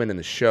that moment in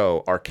the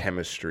show, our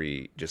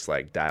chemistry just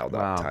like dialed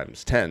Wow. up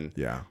times 10.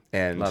 Yeah.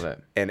 And Love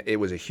it. And it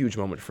was a huge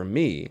moment for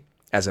me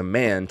as a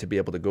man to be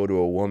able to go to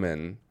a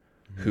woman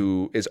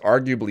who is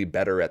arguably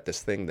better at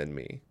this thing than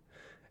me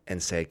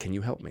and say, can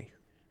you help me?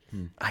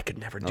 I could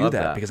never do love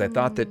that that. because I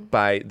thought that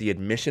by the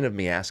admission of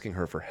me asking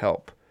her for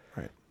help,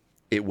 Right.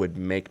 it would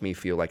make me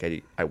feel like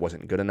I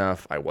wasn't good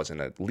enough. I wasn't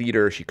a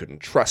leader. She couldn't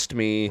trust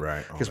me.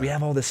 Right, all Because we that.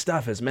 have all this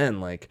stuff as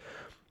men, like,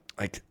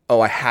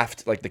 oh, I have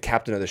to, like the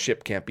captain of the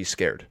ship can't be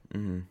scared.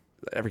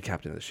 Every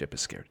captain of the ship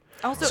is scared.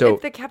 Also, So-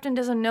 if the captain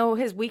doesn't know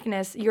his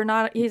weakness, he's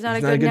not He's a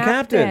not good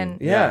captain.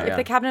 Yeah. If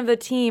the captain of the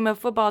team, a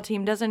football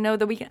team, doesn't know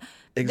the weakness,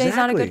 he's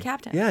not a good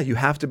captain. Yeah, you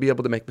have to be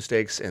able to make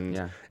mistakes and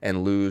Yeah.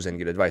 and lose and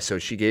get advice. So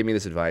she gave me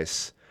this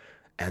advice,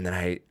 and then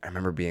I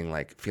remember being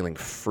like feeling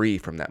free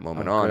from that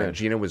moment on. good. And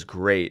Gina was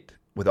great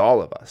with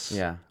all of us.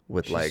 Yeah.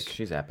 with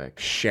she's epic.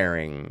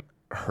 sharing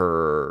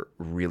her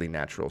really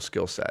natural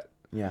skill set.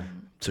 Yeah.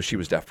 So she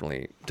was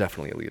definitely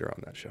a leader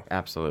on that show.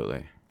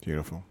 Absolutely.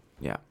 Beautiful.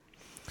 Yeah.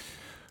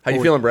 How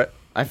you feeling, Brett?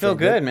 I feel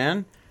good,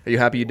 man. Are you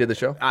happy you did the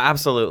show?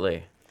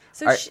 Absolutely.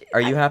 So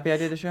Are you happy I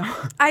did the show?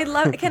 I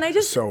love. Can I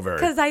just So very.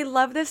 because I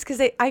love this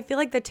because I feel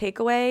like the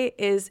takeaway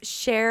is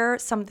share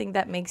something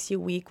that makes you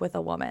weak with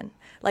a woman.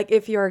 Like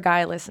if you're a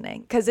guy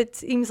listening, because it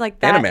seems like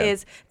And a that man.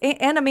 is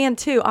and a man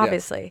too,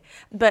 obviously.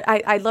 But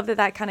I love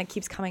that kind of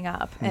keeps coming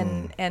up.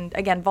 And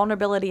again,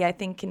 vulnerability I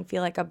think can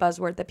feel like a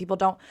buzzword that people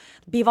don't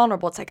be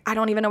vulnerable. It's like I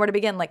don't even know where to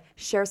begin. Like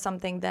share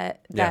something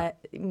that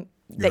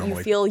you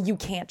feel you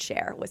can't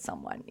share with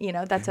someone. You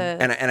know, that's a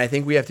And I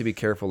think we have to be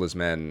careful as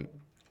men.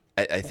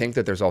 I think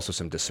that there's also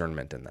some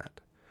discernment in that.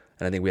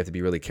 And I think we have to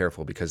be really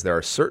careful because there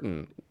are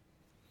certain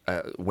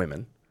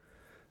women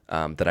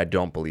that I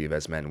don't believe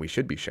as men we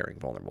should be sharing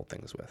vulnerable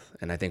things with.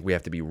 And I think we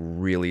have to be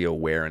really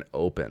aware and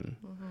open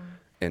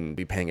and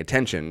be paying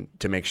attention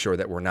to make sure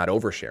that we're not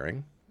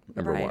oversharing,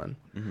 number Right.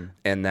 one,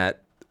 and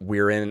that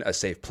we're in a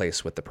safe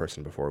place with the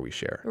person before we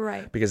share.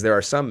 Right. Because there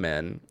are some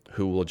men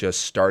who will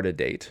just start a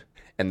date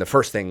and the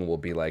first thing will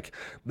be like,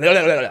 blah,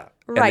 blah, blah, blah.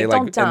 Right,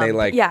 and they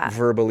like dump.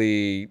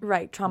 verbally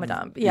right trauma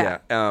dump. Yeah.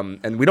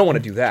 and we don't want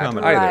to do that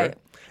either. Right.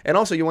 And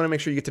also, you want to make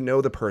sure you get to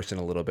know the person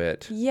a little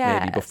bit, maybe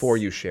Yes. before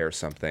you share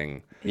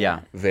something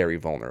Yeah. very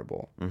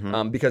vulnerable.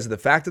 Because the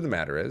fact of the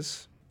matter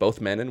is, both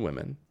men and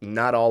women,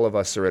 not all of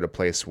us are at a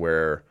place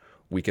where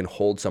we can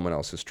hold someone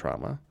else's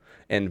trauma.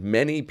 And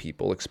many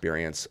people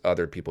experience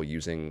other people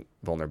using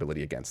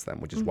vulnerability against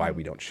them, which is why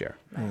we don't share.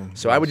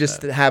 So I would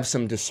just have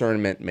some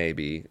discernment,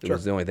 maybe. It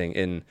was the only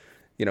thing.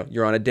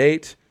 You're on a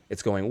date,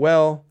 it's going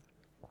well.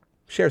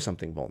 Share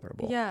something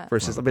vulnerable. Yeah.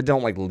 Versus, but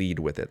don't like lead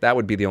with it. That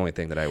would be the only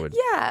thing that I would.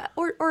 Yeah,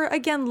 or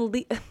again,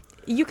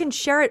 you can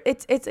share it.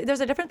 It's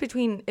there's a difference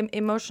between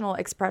emotional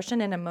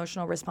expression and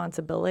emotional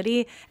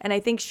responsibility, and I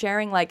think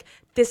sharing like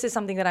this is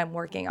something that I'm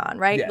working on,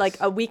 right? Yes. Like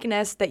a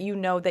weakness that you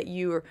know that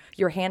you're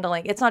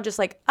handling. It's not just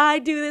like I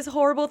do this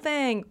horrible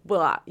thing,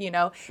 blah.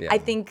 Yeah. I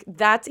think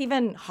that's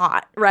even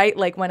hot, right?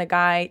 Like when a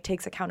guy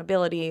takes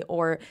accountability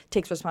or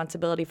takes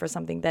responsibility for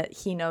something that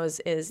he knows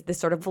is this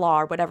sort of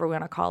flaw or whatever we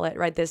want to call it,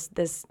 right? This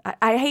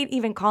I hate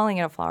even calling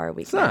it a flaw or a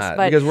weakness, It's not,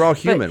 but because we're all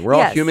human. We're all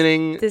yes,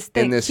 humaning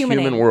in this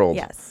human world.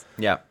 Yes.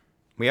 Yeah.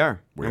 We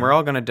are. And we're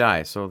all going to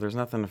die. So there's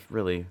nothing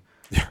really.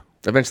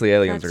 Eventually,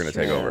 aliens That's are going to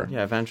take true. over.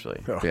 Yeah,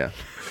 eventually. Yeah.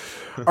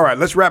 All right,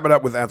 let's wrap it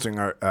up with asking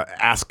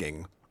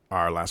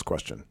our last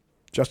question.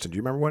 Justin, do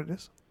you remember what it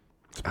is?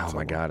 Oh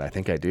my God, I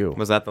think I do.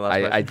 Was that the last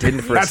I question?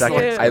 didn't for a That's the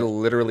second. last I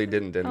literally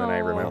didn't, and then I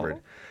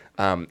remembered.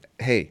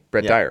 Hey,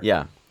 Brett Yeah, Dier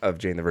yeah. of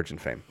Jane the Virgin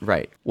fame.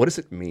 Right. What does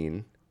it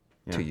mean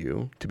to Yeah.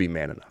 you to be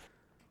man enough?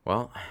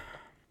 Well,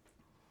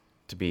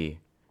 to be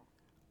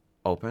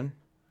open,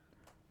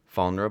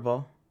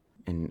 vulnerable,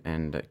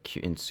 and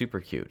super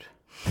cute.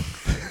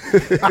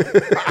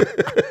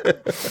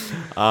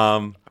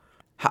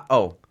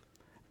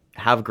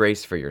 Have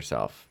grace for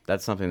yourself.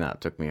 That's something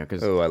that took me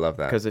because Oh, I love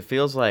that. it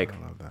feels like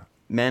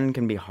men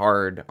can be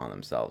hard on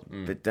themselves,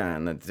 that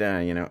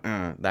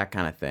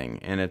kind of thing.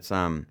 And it's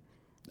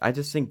I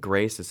just think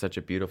grace is such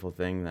a beautiful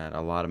thing that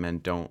a lot of men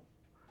don't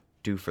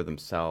do for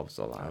themselves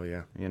a lot. Oh,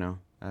 yeah.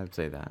 I would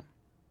say that.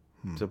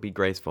 So be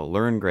graceful,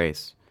 learn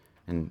grace,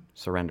 and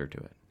surrender to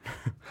it.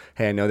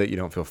 Hey, I know that you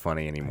don't feel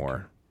funny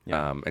anymore,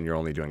 Yeah. and you're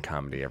only doing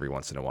comedy every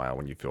once in a while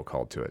when you feel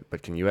called to it.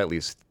 But can you at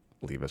least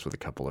leave us with a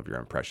couple of your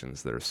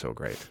impressions that are so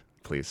great,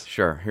 please?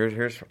 Sure.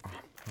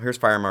 Here's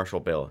Fire Marshal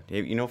Bill.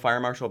 You know Fire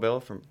Marshal Bill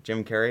from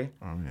Jim Carrey?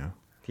 Oh,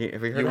 yeah.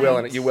 Have you heard You of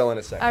will him? in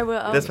a second. I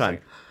will. This one.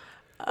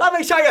 Let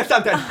me show you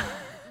something.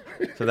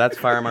 So that's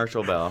Fire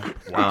Marshal Bill.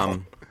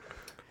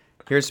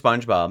 Here's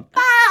SpongeBob.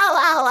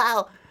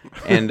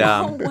 And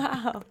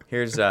Wow.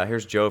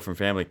 here's Joe from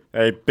Family.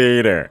 Hey,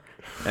 Peter.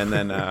 And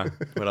then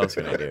what else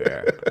can I do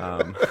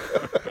here?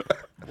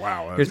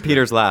 Wow. Here's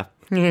Peter's laugh.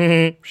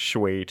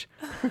 Sweet.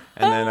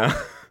 And then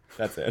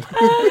that's it.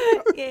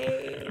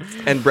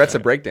 And Brett's a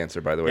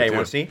breakdancer, by the way. Yeah, you too.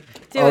 want to see?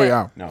 Do Oh, it.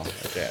 yeah. No.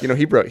 That's it. You know,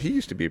 he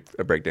used to be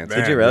a breakdancer.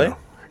 Man, you really?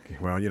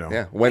 Well,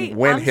 Yeah, when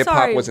Wait, I'm hip hop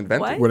sorry, was invented.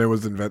 what? when it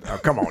was invented. Oh,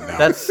 come on now.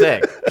 That's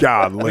sick. We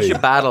Godly.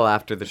 should battle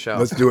after the show.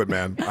 Let's do it,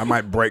 man. I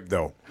might break,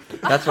 though.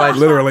 That's why I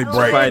Literally that's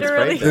break. why it's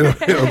Literally.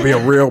 break. It'll be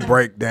a real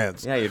break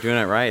dance. Yeah, you're doing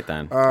it right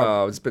then.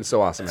 Oh, it's been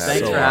so awesome. Thanks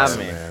having for you. having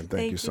me. Man,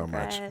 thank you so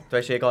much. Brett. Do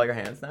I shake all your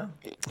hands now?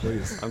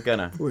 Please. I'm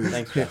gonna.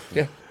 Thanks, Jeff.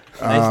 Yeah.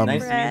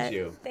 Nice to Brett, meet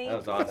you. thank That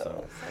was awesome.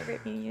 you. So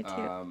great meeting you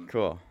too.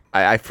 Cool.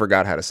 I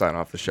forgot how to sign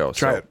off the show.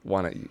 Try so it.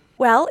 Why don't you?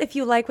 Well, if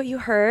you like what you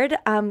heard,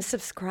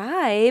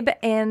 subscribe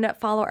and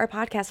follow our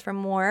podcast for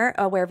more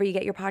wherever you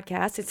get your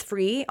podcasts. It's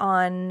free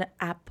on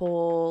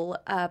Apple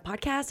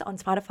Podcasts, on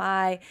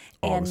Spotify,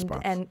 All the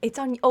spots. and it's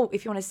on. Oh,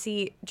 if you want to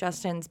see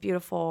Justin's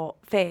beautiful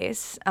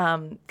face,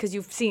 because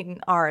you've seen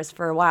ours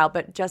for a while,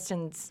 but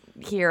Justin's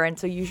here, and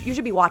so you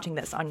should be watching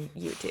this on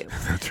YouTube.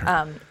 That's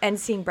right. And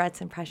seeing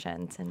Brett's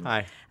impressions and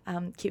Hi.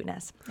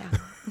 cuteness.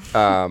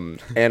 Yeah.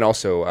 And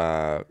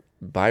also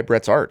buy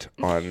Brett's art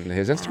on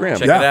his Instagram.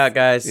 Check Yeah. it out,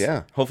 guys.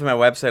 Yeah. Hopefully my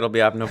website will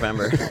be up in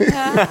November.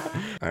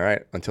 All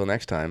right. Until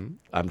next time,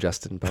 I'm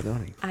Justin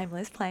Baldoni. I'm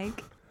Liz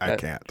Plank. I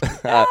can't.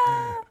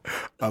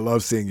 I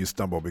love seeing you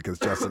stumble because,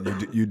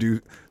 Justin, you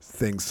do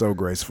things so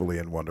gracefully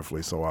and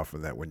wonderfully so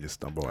often that when you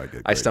stumble, I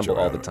get I great stumble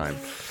joy all out the of it. time.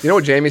 You know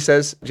what Jamie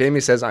says?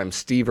 Jamie says I'm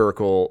Steve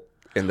Urkel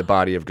in the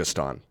body of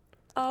Gaston.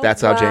 Oh,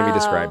 That's how Jamie wow.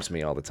 describes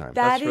me all the time.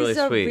 That That's really is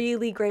a sweet.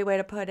 really great way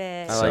to put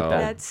it. I like that.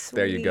 That's sweet.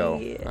 There you go.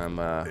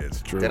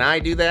 It's true. Did I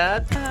do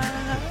that?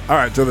 All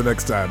right, till the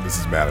next time, this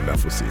is Man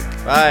Enough. We'll see you.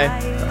 Bye.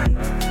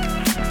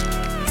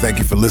 Thank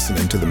you for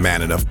listening to the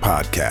Man Enough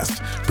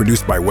podcast,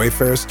 produced by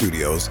Wayfarer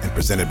Studios and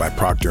presented by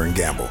Procter &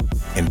 Gamble,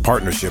 in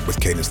partnership with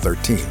Cadence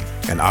 13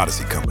 and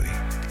Odyssey Company.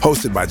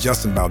 Hosted by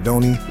Justin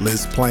Baldoni,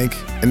 Liz Plank,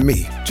 and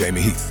me,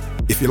 Jamie Heath.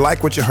 If you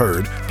like what you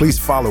heard, please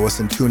follow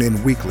us and tune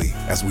in weekly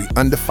as we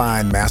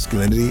undefine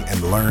masculinity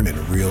and learn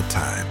in real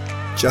time.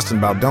 Justin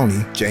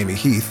Baldoni, Jamie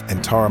Heath,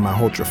 and Tara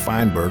Malhotra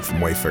Feinberg from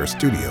Wayfarer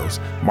Studios,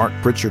 Mark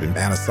Pritchard and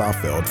Anna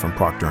Saalfeld from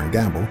Procter &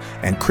 Gamble,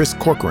 and Chris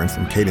Corcoran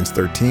from Cadence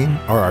 13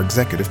 are our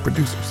executive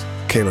producers.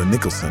 Kayla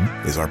Nicholson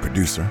is our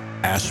producer.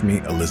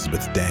 Ashmi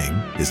Elizabeth Dang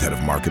is head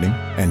of marketing,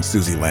 and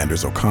Susie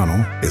Landers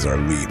O'Connell is our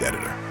lead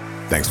editor.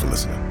 Thanks for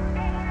listening.